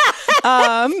just kidding.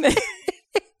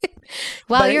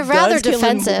 Well, you're rather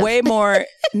defensive. Way more.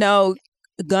 No,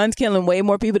 guns killing way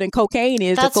more people than cocaine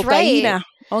is. That's cocaine. Right.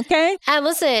 Okay. And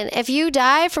listen, if you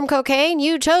die from cocaine,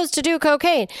 you chose to do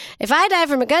cocaine. If I die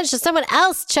from a gunshot, someone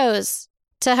else chose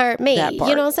to hurt me. You know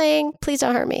what I'm saying? Please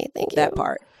don't hurt me. Thank you. That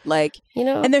part. Like,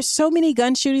 and there's so many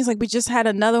gun shootings. Like, we just had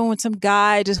another one when some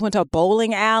guy just went to a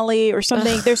bowling alley or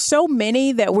something. Ugh. There's so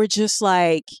many that we're just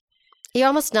like. You're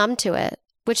almost numb to it,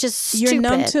 which is stupid. You're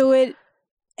numb to it.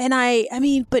 And I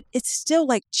mean, but it's still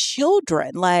like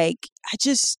children. Like,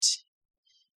 and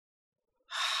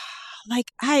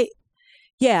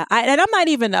I'm not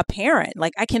even a parent.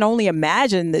 Like, I can only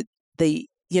imagine the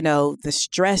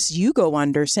stress you go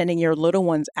under sending your little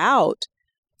ones out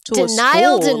to a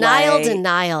school.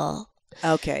 Denial.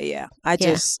 Okay, yeah.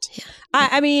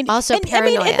 I mean, also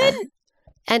paranoia.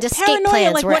 And escape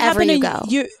plans like wherever you go.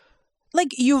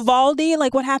 Like Uvalde,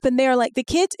 like what happened there, like the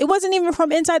kids, it wasn't even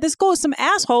from inside the school. Some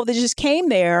asshole that just came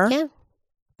there. Yeah.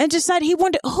 And just said who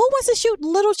wants to shoot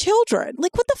little children?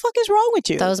 Like, what the fuck is wrong with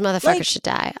you? Those motherfuckers should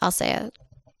die. I'll say it.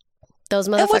 Those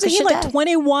motherfuckers wasn't he should like die.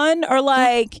 21 or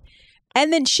like,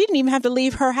 and then she didn't even have to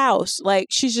leave her house. Like,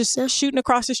 she's just shooting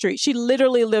across the street. She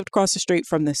literally lived across the street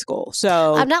from the school.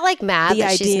 So I'm not like mad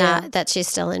that she's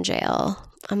still in jail.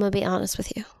 I'm gonna be honest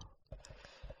with you.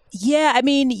 Yeah, I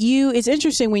mean, it's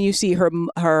interesting when you see her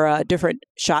different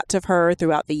shots of her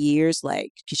throughout the years.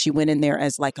 Like, she went in there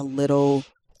as like a little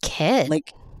kid,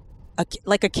 like.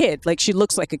 like a kid. Like she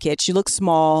looks like a kid. She looks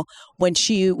small.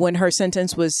 When her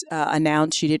sentence was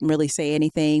announced, she didn't really say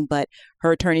anything, but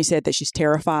her attorney said that she's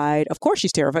terrified. Of course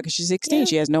she's terrified because she's 16. Yeah.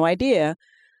 She has no idea.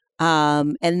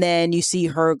 And then you see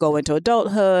her go into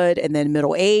adulthood and then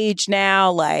middle age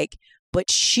now, but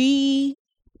she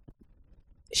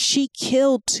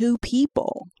killed 2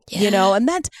 people, you know, and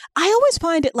I always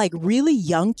find it like really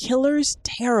young killers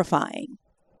terrifying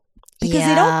because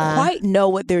they don't quite know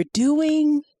what they're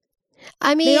doing.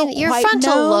 I mean, your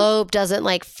frontal lobe doesn't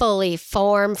like fully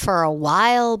form for a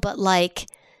while, but like,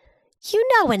 you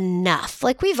know enough.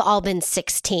 Like we've all been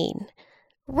 16,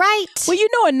 right? Well, you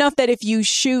know enough that if you've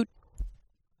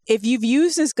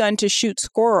used this gun to shoot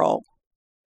squirrels,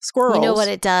 you know what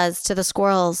it does to the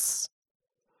squirrels.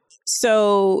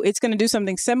 So it's going to do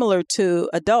something similar to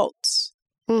adults.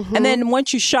 Mm-hmm. And then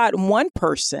once you shot one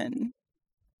person,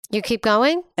 you keep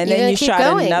going, and then you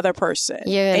shot another person,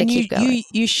 and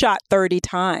you shot 30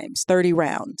 times, 30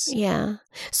 rounds. Yeah.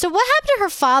 So what happened to her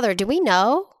father? Do we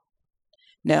know?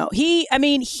 No, he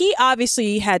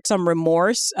obviously had some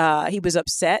remorse. He was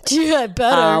upset. Yeah,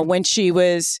 better. When she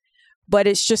was, but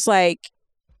it's just like,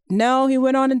 no, he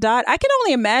went on and died. I can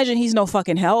only imagine he's no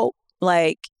fucking help.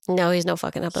 Like, no, he's no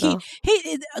fucking help at all.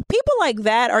 People like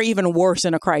that are even worse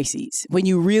in a crisis. When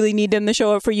you really need them to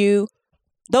show up for you,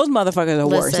 those motherfuckers are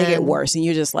worse. They get worse, and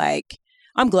you're just like,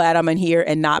 I'm glad I'm in here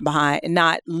and not behind, and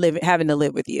not having to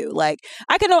live with you. Like,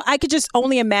 I could just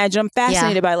only imagine. I'm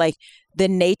fascinated by like the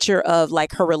nature of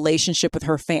like her relationship with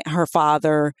her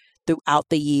father throughout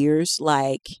the years.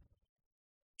 Like,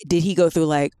 did he go through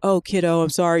like, oh, kiddo, I'm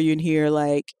sorry you're in here,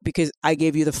 like, because I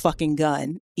gave you the fucking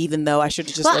gun, even though I should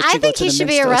have just let you go to the I think he should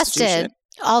be arrested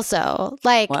also.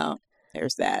 Like, well,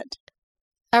 there's that.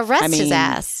 Arrest his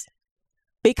ass.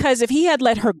 Because if he had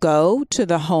let her go to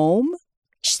the home,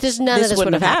 none of this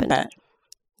would have happened.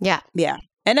 Yeah. Yeah.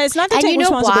 And it's not to take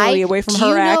responsibility away from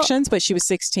her actions, but she was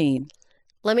 16.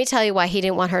 Let me tell you why he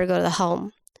didn't want her to go to the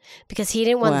home. Because he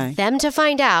didn't want them to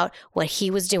find out what he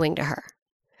was doing to her.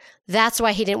 That's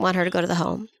why he didn't want her to go to the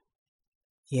home.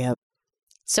 Yep.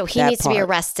 So he needs to be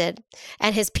arrested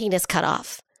and his penis cut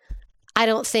off. I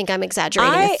don't think I'm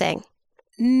exaggerating a thing.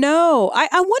 No. I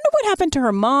wonder what happened to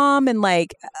her mom and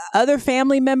like other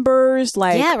family members,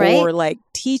 like, or like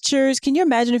teachers. Can you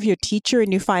imagine if you're a teacher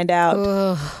and you find out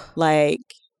like,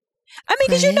 I mean,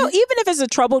 because you know, even if it's a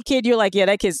troubled kid, you're like, yeah,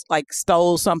 that kid's like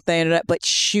stole something, but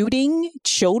shooting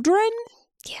children?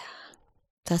 Yeah.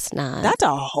 That's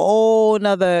a whole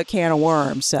nother can of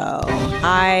worms. So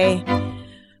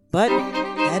but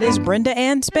that is Brenda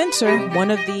Ann Spencer, one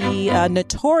of the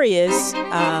notorious,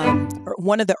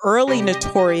 one of the early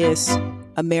notorious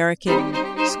American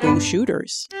school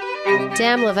shooters.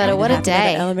 Damn, Lavetta, what a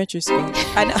day. Elementary school.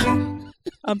 I know.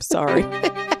 I'm sorry.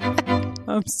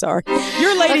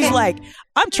 Your lady's like,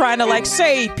 I'm trying to like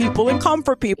save people and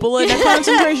comfort people in a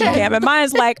concentration camp. And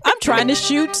mine's like, I'm trying to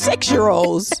shoot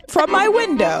 6-year-olds from my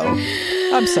window.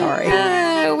 I'm sorry.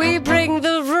 We bring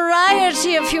the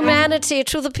variety of humanity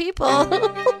to the people.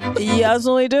 Yes,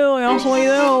 we do.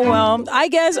 Well, I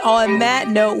guess on that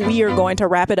note, we are going to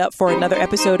wrap it up for another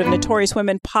episode of Notorious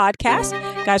Women Podcast.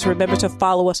 Guys, remember to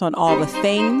follow us on all the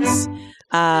things.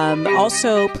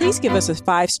 Also, please give us a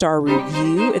 5-star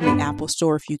review in the Apple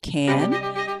Store if you can.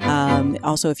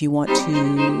 Also, if you want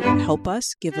to help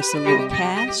us, give us a little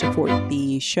cash, support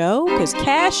the show, because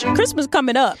Christmas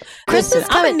coming up.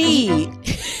 I'm a need.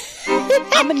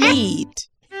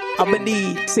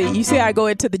 See, you see I go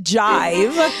into the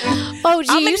jive. Oh,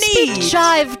 do you speak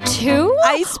jive too?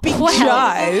 I speak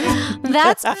jive.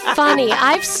 That's funny.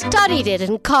 I've studied it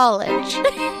in college.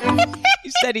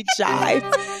 You studied jive?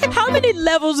 How many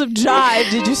levels of jive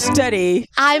did you study?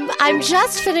 I'm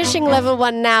just finishing level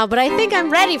 1 now, but I think I'm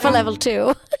ready for level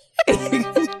 2.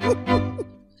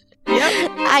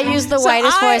 Yep. I use the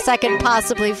whitest voice I can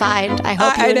possibly find. I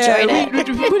hope you enjoyed it.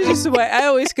 What is the way? I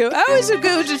always go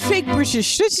to fake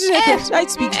British. I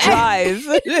speak jive.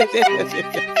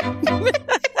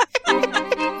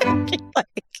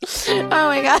 Oh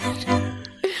my God.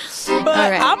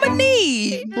 But I'm a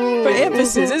need for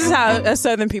emphasis. This is how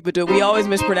Southern people do it. We always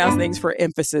mispronounce things for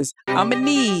emphasis. I'm a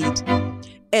need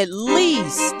at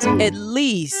least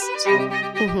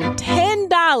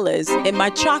 $10 in my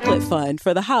chocolate fund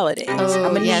for the holidays.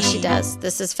 Oh, yeah, she does.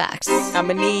 This is facts. I'm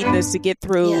going to need this to get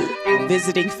through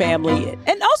visiting family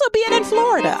and also being in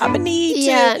Florida. I'm going to need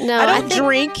I don't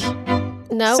drink.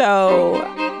 No. So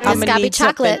I'm going to need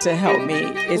something to help me.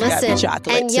 It's got to be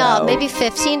chocolate. And y'all, maybe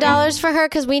 $15 for her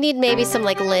because we need maybe some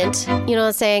like lint. You know what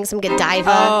I'm saying? Some Godiva.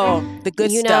 Oh, the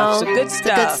good stuff. Some good stuff.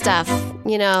 The good stuff.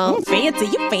 You know, fancy.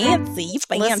 You fancy.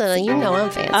 Listen, you know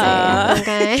I'm fancy.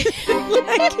 Okay.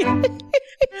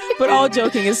 But all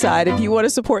joking aside, if you want to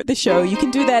support the show, you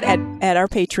can do that at our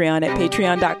Patreon at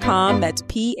patreon.com. That's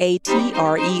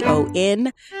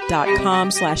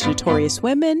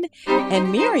patreon.com/notoriouswomen.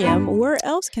 And Miriam, where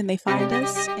else can they find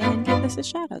us and give us a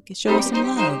shout out? Show us some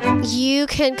love. You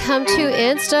can come to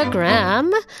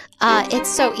Instagram. It's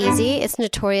so easy. It's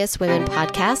Notorious Women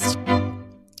Podcast.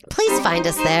 Please find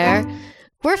us there.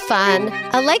 We're fun.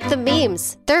 I like the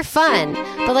memes. They're fun.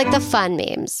 But like the fun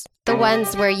memes. The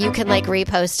ones where you can like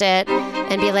repost it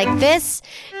and be like, this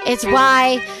is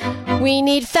why we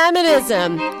need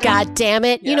feminism. God damn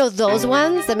it. Yeah. You know, those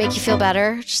ones that make you feel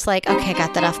better. Just like, okay,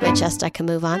 got that off my chest. I can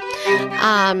move on.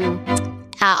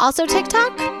 Also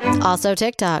TikTok. TikTok.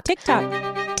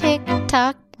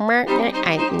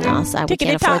 I we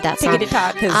can't afford that song.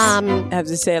 Tickety-tock, because I have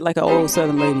to say it like an old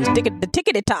Southern lady. The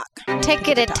tickety-tock.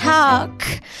 Tickety-tock.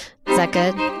 Is that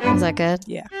good?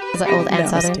 Yeah. Is that old and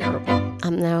Southern? That's terrible.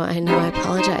 No, I know. I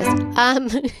apologize.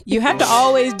 You have to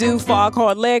always do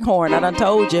foghorn leghorn. I done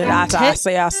told you. I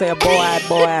say, boy,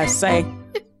 I say.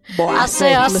 Boy, I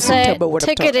say. Listen to me with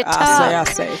tickety-tock. I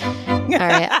say. All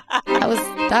right.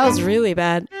 That was really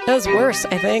bad. That was worse,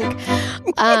 I think.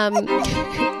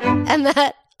 And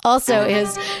that also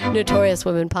is Notorious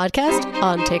Women Podcast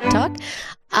on TikTok.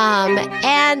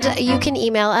 And you can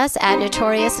email us at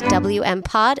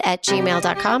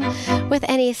notoriouswmpod@gmail.com with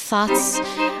any thoughts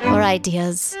or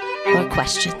ideas or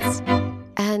questions.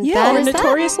 And that is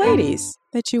notorious ladies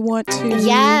that you want to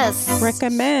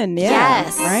recommend.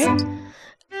 Yes. Right?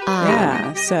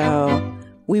 So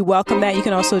we welcome that. You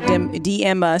can also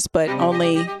DM us, but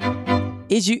only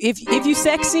if you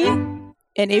sexy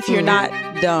and if you're not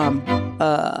dumb.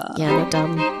 No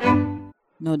dumb.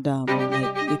 No dumb.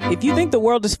 If you think the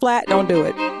world is flat, don't do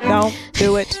it. Don't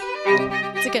do it.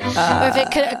 It's a good. Or if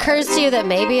it occurs to you that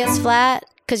maybe it's flat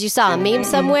because you saw a meme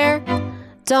somewhere,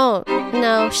 don't.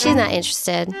 No, she's not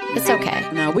interested. It's okay.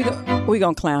 No, we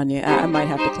gonna clown you. I might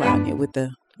have to clown you with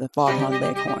the foghorn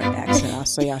leghorn accent. I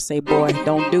say, boy,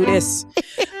 don't do this.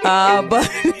 But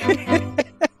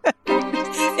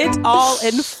it's all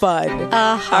in fun.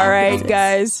 All right,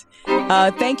 guys.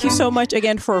 Thank you so much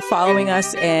again for following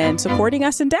us and supporting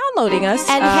us and downloading us.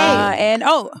 And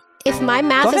if my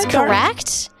math is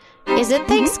correct, is it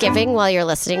Thanksgiving while you're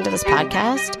listening to this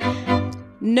podcast?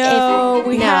 No,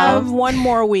 we have one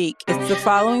more week. It's the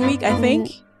following week, I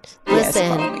think.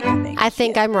 Listen, I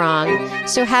think I'm wrong.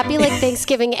 So happy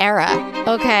Thanksgiving era.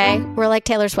 Okay, we're like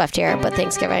Taylor Swift here, but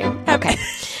Thanksgiving. Okay.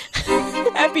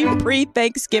 Happy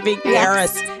pre-Thanksgiving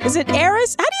Eras. Is it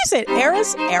Eras? How do you say it?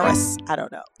 Eras? Eras. I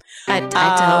don't know. I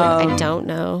don't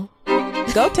know.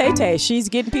 Go Tay-Tay. She's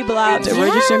getting people out,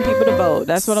 registering people to vote.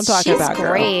 That's what I'm talking about, girl.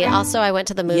 She's great. Also, I went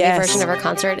to the movie version of her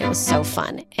concert. It was so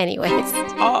fun. Anyways.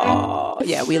 Oh,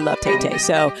 yeah. We love Tay-Tay.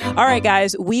 So, all right,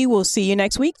 guys. We will see you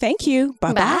next week. Thank you.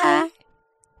 Bye-bye. Bye.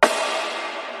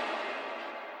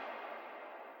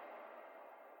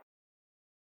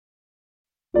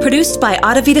 Produced by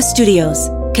Adavita Studios.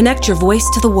 Connect your voice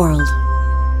to the world.